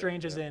 That's right,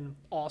 strange as in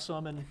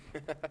awesome and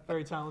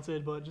very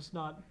talented, but just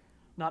not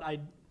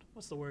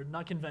what's the word?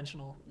 Not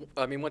conventional.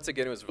 I mean, once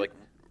again, it was like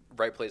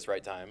right place,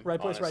 right time. Right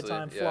place, right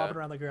time, flopping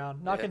around the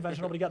ground. Not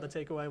conventional, but he got the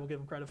takeaway. We'll give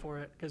him credit for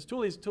it because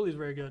Tooley's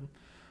very good.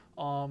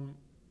 And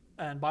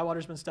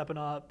Bywater's been stepping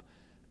up.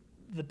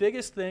 The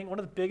biggest thing, one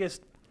of the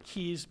biggest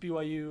keys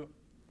BYU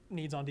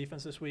needs on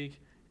defense this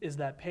week is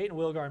that Peyton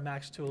Wilgar and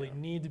Max Tooley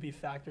need to be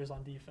factors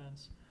on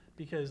defense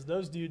because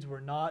those dudes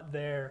were not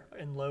there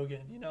in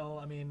Logan. You know,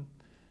 I mean,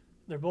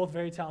 they're both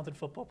very talented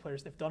football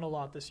players. They've done a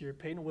lot this year.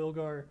 Peyton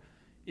Wilgar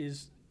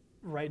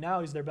right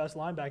now, he's their best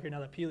linebacker now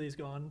that Peely's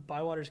gone.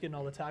 Bywater's getting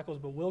all the tackles,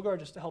 but Wilgar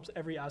just helps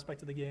every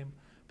aspect of the game.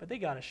 But they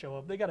got to show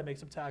up. They got to make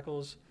some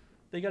tackles.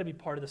 They got to be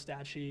part of the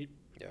stat sheet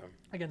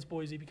against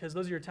Boise because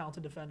those are your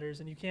talented defenders,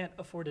 and you can't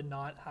afford to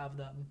not have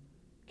them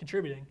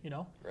contributing, you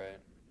know? Right.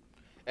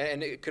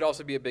 And it could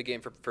also be a big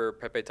game for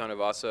Pepe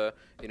Tanavasa.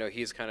 You know,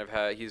 he's kind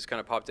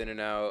of popped in and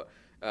out,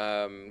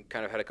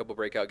 kind of had a couple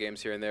breakout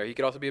games here and there. He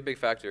could also be a big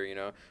factor, you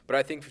know. But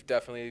I think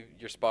definitely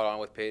you're spot on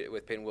with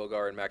Peyton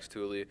Wilgar and Max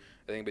Tooley.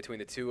 I think between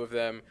the two of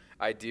them,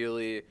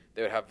 ideally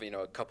they would have, you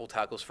know, a couple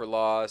tackles for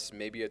loss,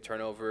 maybe a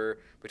turnover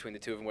between the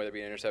two of them, whether it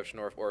be an interception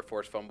or a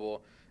forced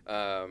fumble.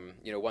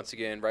 You know, once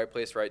again, right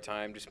place, right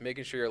time. Just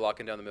making sure you're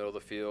locking down the middle of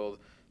the field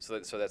so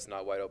that's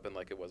not wide open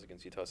like it was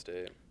against Utah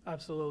State.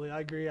 Absolutely, I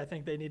agree. I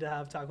think they need to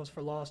have tackles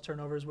for loss,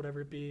 turnovers, whatever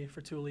it be,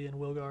 for Tooley and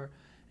Wilgar.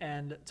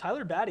 And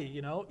Tyler Batty,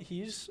 you know,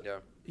 he's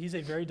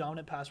a very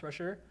dominant pass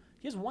rusher.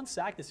 He has 1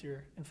 sack this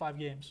year in 4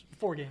 games.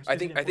 I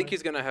think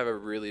he's going to have a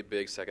really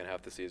big second half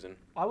of the season.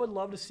 I would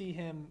love to see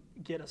him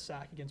get a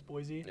sack against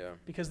Boise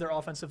because their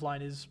offensive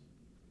line is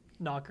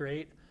not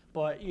great.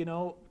 But, you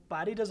know,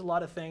 Batty does a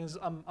lot of things.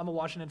 I'm a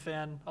Washington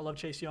fan. I love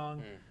Chase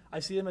Young. I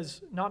see them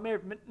as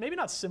maybe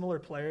not similar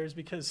players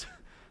because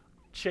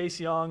Chase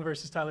Young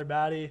versus Tyler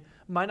Batty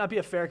might not be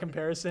a fair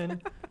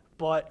comparison.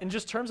 But in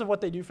just terms of what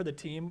they do for the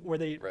team, where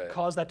they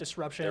cause that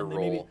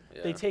disruption,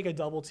 they take a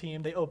double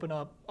team, they open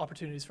up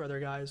opportunities for other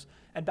guys.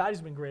 And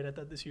Batty's been great at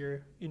that this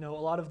year. You know, a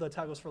lot of the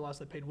tackles for loss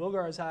that Peyton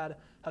Wilgar has had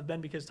have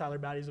been because Tyler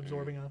Batty's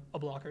absorbing a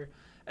blocker.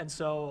 And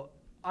so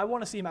I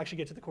want to see him actually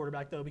get to the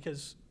quarterback, though,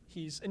 because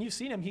and you've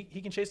seen him,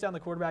 he can chase down the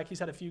quarterback. He's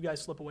had a few guys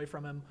slip away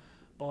from him.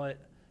 But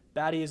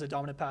Batty is a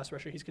dominant pass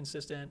rusher. He's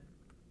consistent.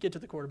 Get to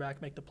the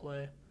quarterback, make the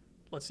play.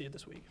 Let's see it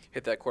this week.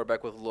 Hit that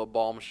quarterback with a little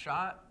bomb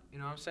shot. You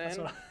know what I'm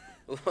saying?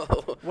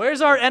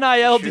 Where's our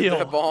NIL deal?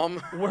 That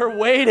bomb. We're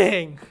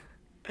waiting.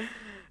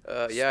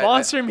 Yeah,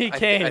 Sponsor me, I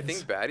Canes.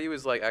 think Batty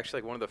was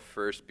actually one of the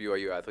first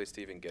BYU athletes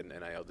to even get an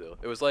NIL deal.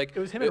 It was like It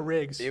was him and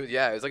Riggs. It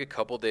was like a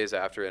couple days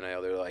after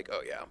NIL. They were like,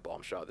 "Oh yeah,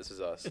 bomb shot. This is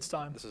us. It's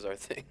time. This is our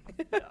thing."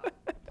 Yeah.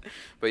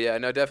 But yeah,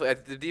 no,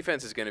 definitely the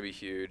defense is going to be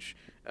huge,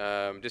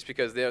 just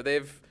because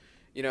they've,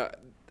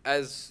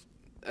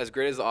 as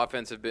great as the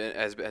offense has been,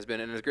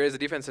 and as great as the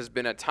defense has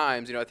been at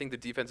times, I think the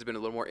defense has been a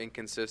little more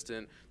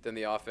inconsistent than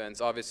the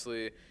offense.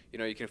 Obviously,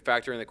 you can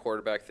factor in the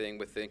quarterback thing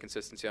with the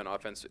inconsistency on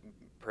offense,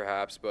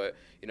 perhaps. But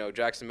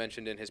Jackson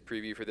mentioned in his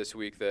preview for this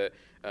week that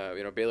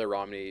Baylor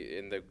Romney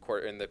in the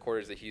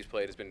quarters that he's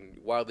played has been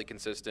wildly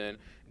consistent.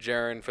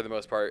 Jaron, for the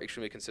most part,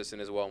 extremely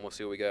consistent as well, and we'll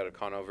see what we get out of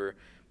Conover.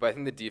 But I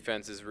think the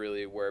defense is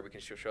really where we can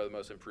show the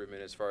most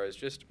improvement as far as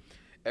just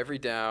every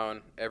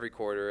down, every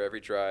quarter, every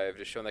drive,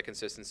 just showing that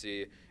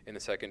consistency in the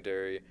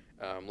secondary,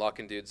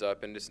 locking dudes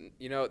up, and just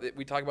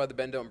we talk about the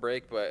bend don't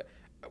break, but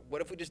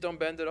what if we just don't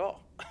bend at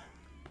all?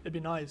 It'd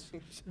be nice.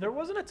 There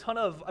wasn't a ton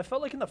of. I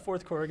felt like in the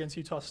fourth quarter against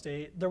Utah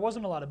State, there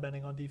wasn't a lot of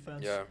bending on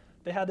defense. Yeah.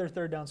 They had their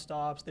third down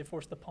stops. They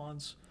forced the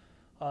punts.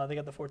 They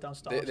got the fourth down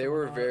stops. They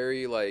were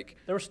very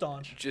They were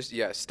staunch. Just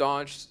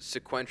staunch,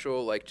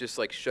 sequential, just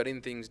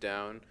shutting things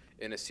down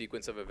in a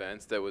sequence of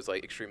events that was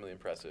extremely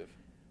impressive.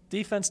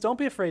 Defense, don't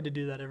be afraid to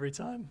do that every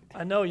time.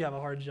 I know you have a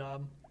hard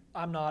job.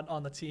 I'm not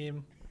on the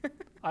team.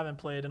 I haven't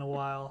played in a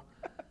while.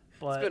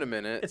 But it's been a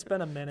minute. It's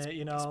been a minute,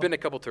 It's been a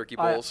couple turkey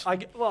bowls. I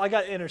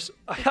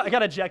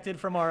got ejected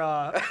from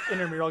our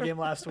intramural game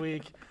last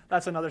week.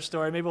 That's another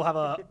story. Maybe we'll have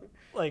a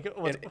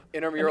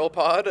intramural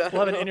pod.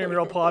 We'll have an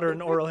intramural pod or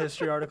an oral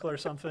history article or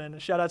something.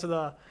 Shout out to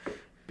the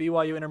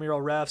BYU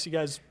intramural refs. You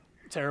guys,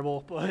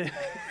 terrible, but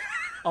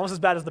almost as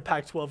bad as the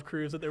Pac-12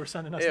 crews that they were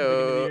sending us in the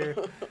beginning of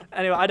the year.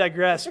 Anyway, I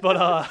digress.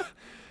 But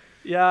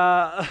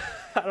yeah,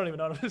 I don't even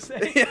know what I'm going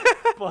to say.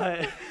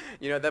 But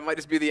that might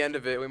just be the end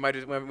of it. We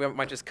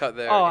might just cut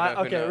there.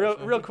 Okay.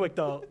 Real quick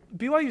though,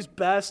 BYU's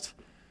best,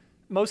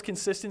 most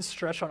consistent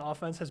stretch on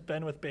offense has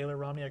been with Baylor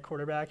Romney at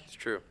quarterback. It's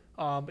true.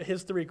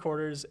 His 3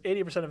 quarters,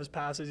 80% of his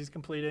passes he's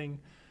completing.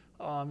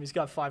 He's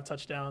got 5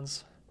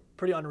 touchdowns.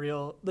 Pretty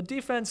unreal. The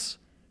defense,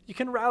 you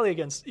can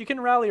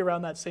rally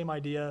around that same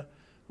idea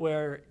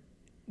where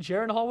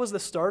Jaron Hall was the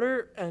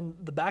starter and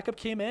the backup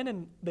came in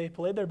and they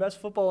played their best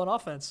football on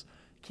offense.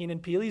 Keenan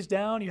Peely's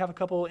down. You have a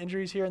couple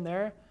injuries here and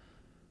there.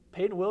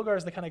 Peyton Wilgar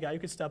is the kind of guy who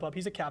could step up.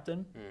 He's a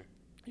captain.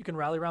 You can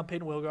rally around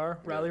Peyton Wilgar,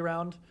 rally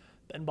around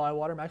Ben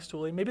Bywater, Max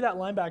Tooley. Maybe that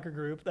linebacker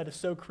group that is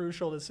so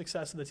crucial to the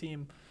success of the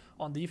team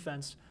on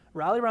defense.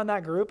 Rally around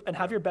that group and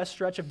have your best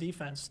stretch of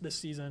defense this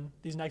season,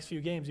 these next few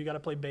games. You got to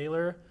play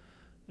Baylor.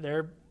 They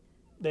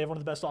have one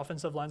of the best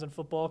offensive lines in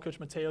football. Coach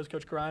Mateos,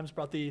 Coach Grimes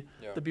brought the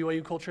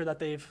BYU culture that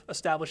they've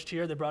established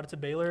here. They brought it to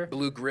Baylor.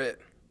 Blue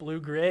grit.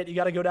 You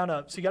got to go down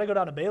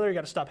to Baylor. You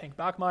got to stop Hank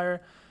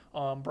Bachmeier.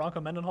 Bronco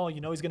Mendenhall,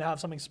 he's going to have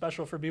something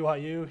special for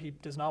BYU. He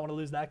does not want to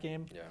lose that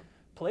game. Yeah.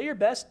 Play your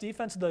best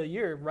defense of the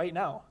year right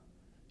now.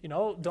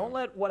 Don't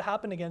let what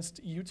happened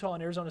against Utah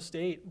and Arizona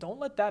State, don't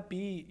let that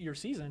be your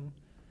season.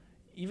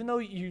 Even though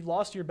you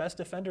lost your best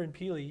defender in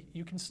Peely,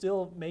 you can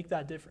still make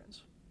that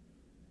difference.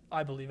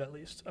 I believe, at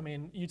least. I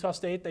mean, Utah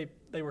State,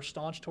 they were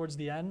staunch towards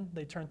the end.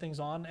 They turned things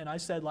on. And I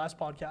said last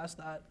podcast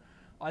that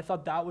I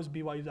thought that was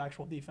BYU's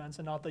actual defense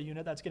and not the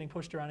unit that's getting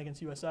pushed around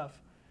against USF.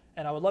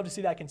 And I would love to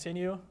see that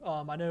continue.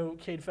 I know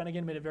Cade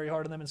Fennigan made it very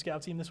hard on them in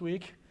scout team this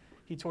week.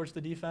 He torched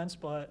the defense,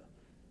 but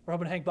we're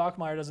hoping Hank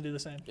Bachmeier doesn't do the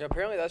same. Yeah,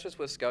 apparently that's just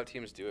what scout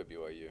teams do at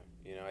BYU.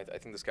 I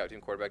think the scout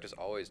team quarterback just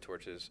always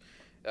torches.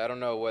 I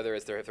don't know whether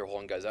it's if they're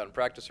holding guys out in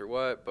practice or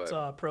what, but it's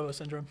Provo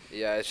syndrome.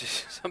 Yeah, it's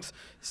just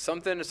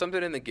something in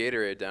the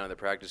Gatorade down in the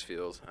practice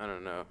field. I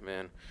don't know,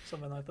 man.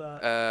 Something like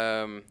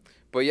that.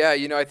 But yeah,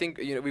 I think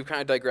we've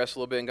kind of digressed a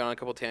little bit and gone on a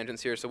couple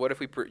tangents here. So what if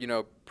we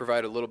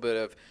provide a little bit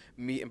of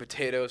meat and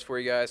potatoes for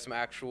you guys, some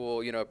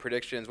actual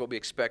predictions, what we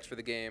expect for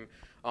the game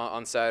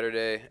on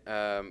Saturday.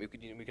 We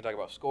can talk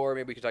about score.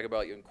 Maybe we can talk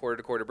about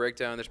quarter-to-quarter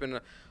breakdown. There's been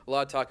a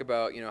lot of talk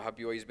about how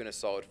BYU's been a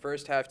solid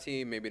first half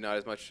team, maybe not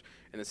as much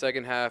in the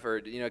second half, or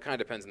it kind of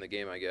depends on the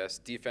game, I guess.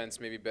 Defense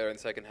maybe better in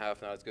the second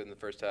half, not as good in the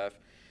first half.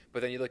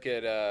 But then you look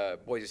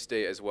at Boise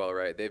State as well,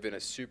 right? They've been a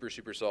super,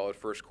 super solid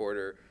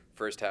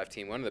first half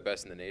team, one of the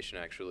best in the nation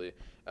actually,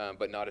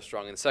 but not as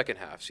strong in the second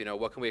half. So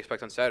what can we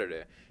expect on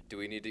Saturday? Do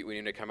we need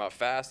to come out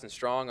fast and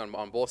strong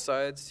on both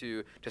sides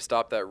to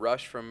stop that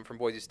rush from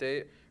Boise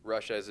State?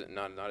 Rush as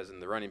not as in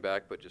the running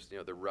back, but just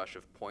the rush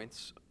of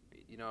points.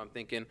 I'm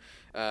thinking,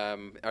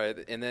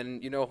 and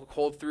then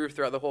hold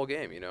throughout the whole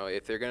game.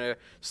 If they're gonna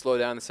slow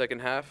down the second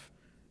half,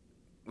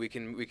 we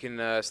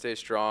can stay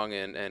strong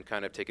and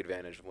kind of take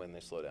advantage of when they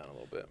slow down a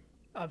little bit.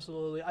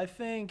 Absolutely, I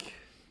think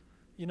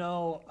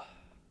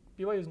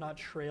BYU's not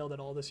trailed at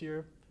all this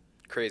year.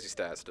 Crazy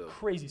stat still.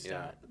 Crazy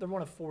stat. Yeah. They're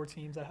one of 4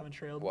 teams that haven't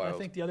trailed. Wild. I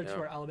think the other 2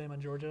 are Alabama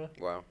and Georgia.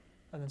 Wow.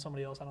 And then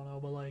somebody else, I don't know,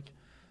 but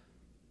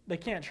they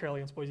can't trail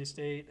against Boise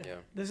State. Yeah.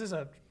 This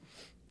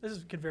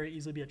could very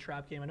easily be a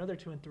trap game. I know they're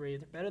 2-3. They're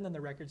better than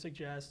the record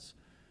suggests.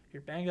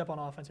 You're banged up on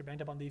offense. You're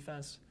banged up on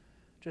defense.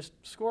 Just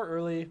score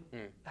early,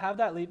 have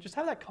that lead, just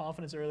have that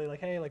confidence early, like,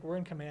 hey, like we're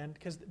in command,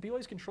 because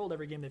BYU's controlled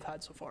every game they've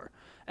had so far,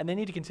 and they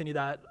need to continue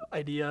that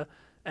idea.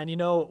 And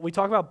we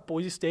talk about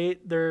Boise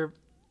State; they're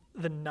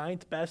the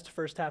 9th best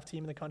first half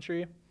team in the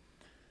country.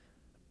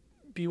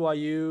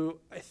 BYU,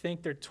 I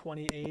think they're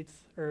 28th,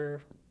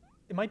 or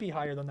it might be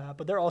higher than that,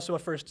 but they're also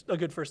a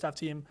good first half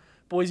team.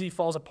 Boise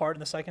falls apart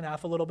in the second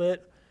half a little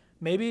bit.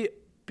 Maybe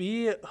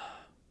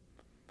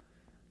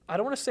I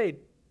don't want to say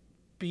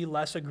be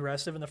less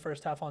aggressive in the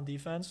first half on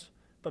defense,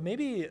 but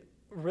maybe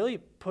really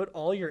put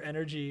all your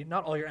energy,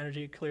 not all your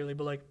energy clearly,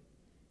 but like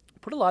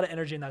put a lot of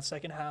energy in that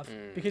second half,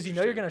 because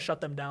you're going to shut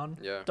them down.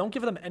 Yeah. Don't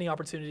give them any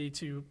opportunity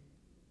to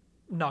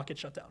not get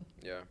shut down.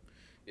 Yeah.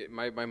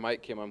 My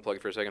mic came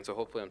unplugged for a second, so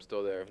hopefully I'm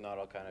still there. If not,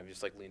 I'll kind of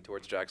just like lean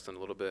towards Jackson a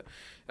little bit.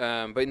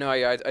 But no,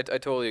 yeah, I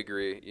totally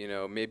agree.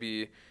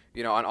 Maybe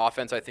on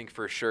offense, I think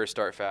for sure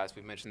start fast.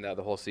 We've mentioned that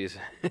the whole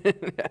season.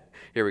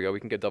 Here we go. We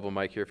can get double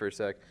mic here for a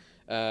sec.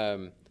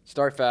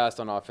 Start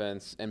fast on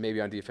offense, and maybe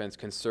on defense,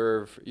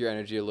 conserve your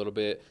energy a little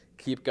bit.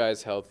 Keep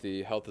guys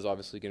healthy. Health is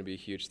obviously going to be a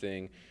huge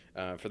thing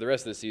for the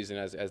rest of the season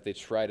as they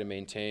try to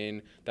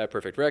maintain that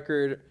perfect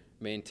record,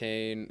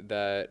 maintain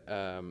that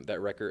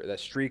record, that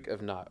streak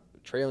of not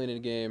trailing in a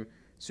game.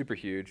 Super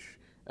huge.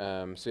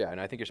 So yeah, and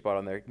I think you're spot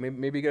on there.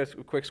 Maybe get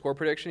a quick score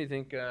prediction. You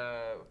think?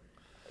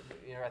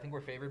 I think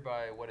we're favored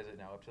by, what is it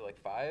now, up to like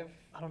 5?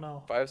 I don't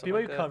know. 5, something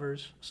BYU like that?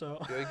 covers, so.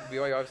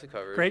 BYU obviously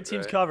covers. Great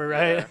teams right? cover,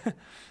 right? Yeah.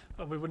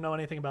 We wouldn't know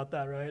anything about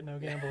that, right? No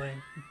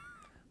gambling.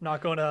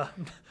 Not going to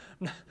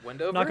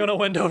Wendover? Not going to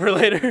Wendover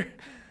later.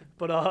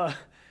 But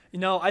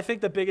I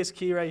think the biggest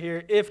key right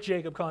here, if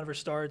Jacob Conover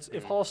starts,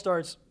 if Hall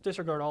starts,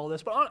 disregard all of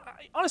this. But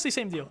honestly,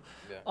 same deal.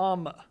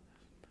 Yeah.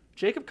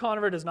 Jacob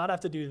Conover does not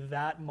have to do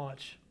that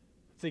much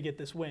to get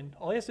this win.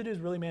 All he has to do is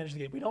really manage the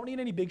game. We don't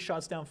need any big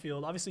shots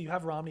downfield. Obviously, you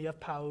have Romney, you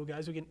have Pau,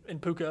 guys who can,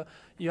 and Puka.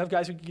 You have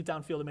guys who can get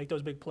downfield and make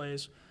those big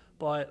plays.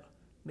 But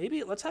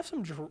maybe let's have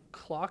some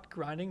clock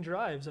grinding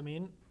drives. I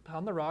mean,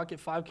 pound the rock, get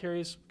 5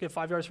 carries, get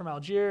 5 yards from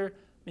Algier,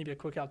 maybe a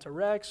quick out to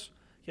Rex,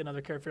 get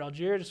another carry for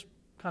Algier, just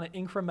kind of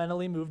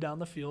incrementally move down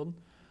the field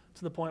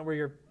to the point where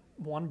you're,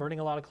 1, burning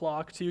a lot of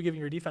clock, 2, giving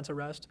your defense a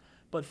rest,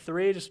 but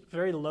 3, just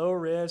very low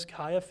risk,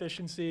 high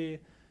efficiency.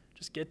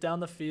 Just get down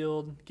the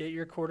field, get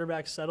your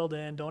quarterback settled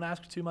in. Don't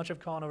ask too much of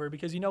Conover,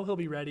 because he'll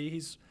be ready.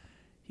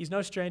 He's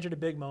no stranger to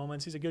big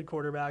moments. He's a good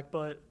quarterback,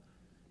 but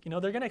they're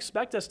going to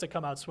expect us to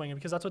come out swinging,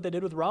 because that's what they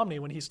did with Romney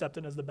when he stepped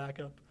in as the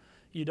backup.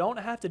 You don't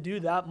have to do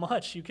that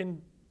much. You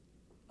can,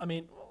 I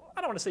don't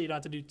want to say you don't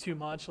have to do too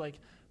much. Like,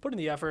 put in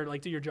the effort,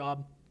 like do your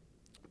job,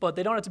 but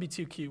they don't have to be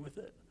too cute with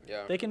it.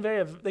 Yeah. They can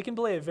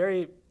play a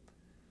very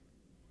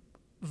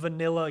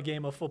vanilla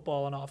game of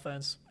football on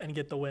offense and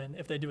get the win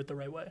if they do it the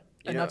right way.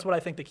 And that's what I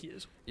think the key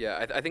is.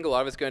 Yeah, I think a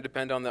lot of it's going to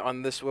depend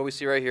on this, what we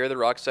see right here, the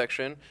rock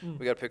section.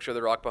 We got a picture of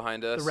the rock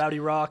behind us. The Rowdy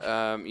Rock.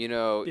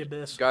 The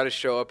Abyss. Got to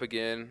show up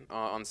again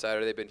on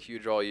Saturday. They've been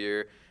huge all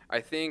year. I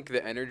think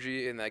the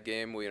energy in that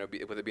game, with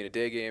it being a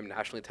day game,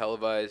 nationally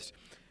televised,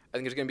 I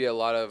think there's going to be a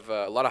lot of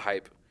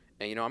hype.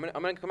 And I'm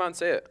gonna come out and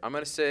say it. I'm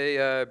gonna say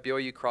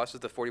BYU crosses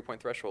the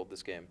 40-point threshold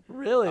this game.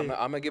 Really? I'm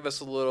gonna give us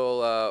a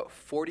little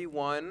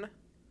 41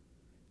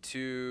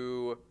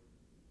 to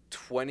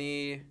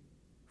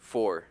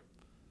 24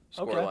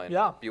 scoreline.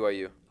 Yeah.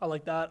 BYU. I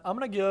like that. I'm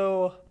going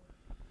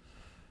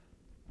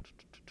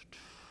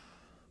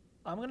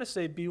to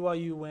say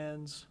BYU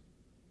wins.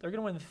 They're going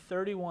to win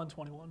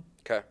 31-21.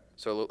 Okay.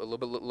 So a little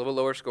bit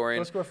lower scoring.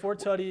 They'll score 4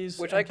 tutties.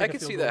 Which I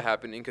could see that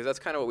happening, because that's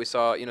kind of what we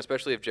saw,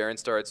 especially if Jaren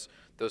starts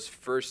those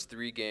first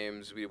 3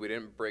 games. We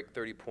didn't break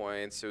 30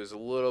 points. It was a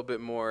little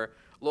bit more,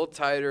 a little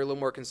tighter, a little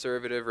more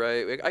conservative,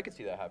 right? I could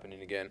see that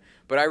happening again.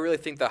 But I really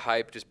think the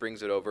hype just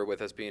brings it over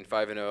with us being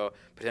 5-0,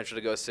 potential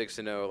to go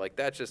 6-0. Like,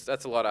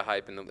 that's a lot of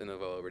hype in the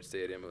Velvet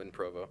Stadium in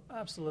Provo.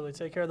 Absolutely.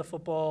 Take care of the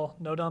football.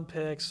 No dumb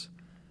picks.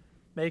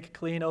 Make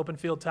clean open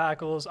field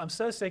tackles. I'm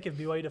so sick of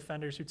BYU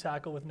defenders who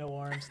tackle with no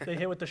arms. They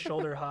hit with the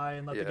shoulder high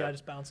and let the guy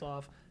just bounce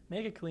off.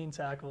 Make a clean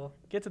tackle.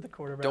 Get to the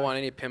quarterback. Don't want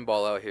any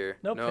pinball out here.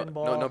 No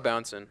pinball. No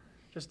bouncing.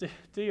 Just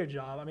do your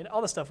job.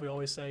 All the stuff we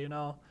always say,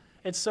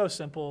 It's so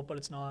simple, but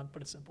it's not,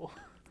 but it's simple.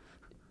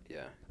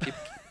 Yeah.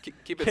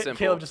 Keep it simple.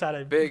 Caleb just had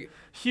a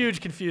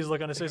huge confused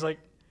look on his face, like,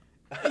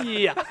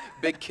 yeah.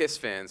 Big Kiss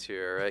fans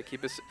here, right?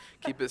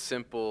 Keep it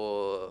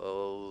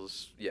simple.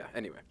 Yeah.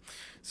 Anyway,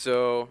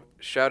 so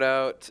shout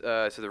out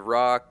to The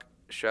Rock.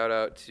 Shout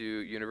out to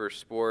Universe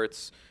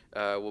Sports.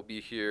 We'll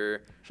be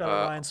here shout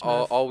out Ryan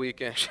Smith. all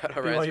weekend. Shout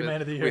out Ryan Smith. Man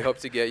of the Year. We hope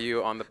to get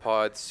you on the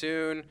pod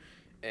soon,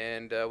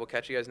 and we'll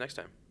catch you guys next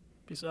time.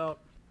 Peace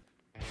out.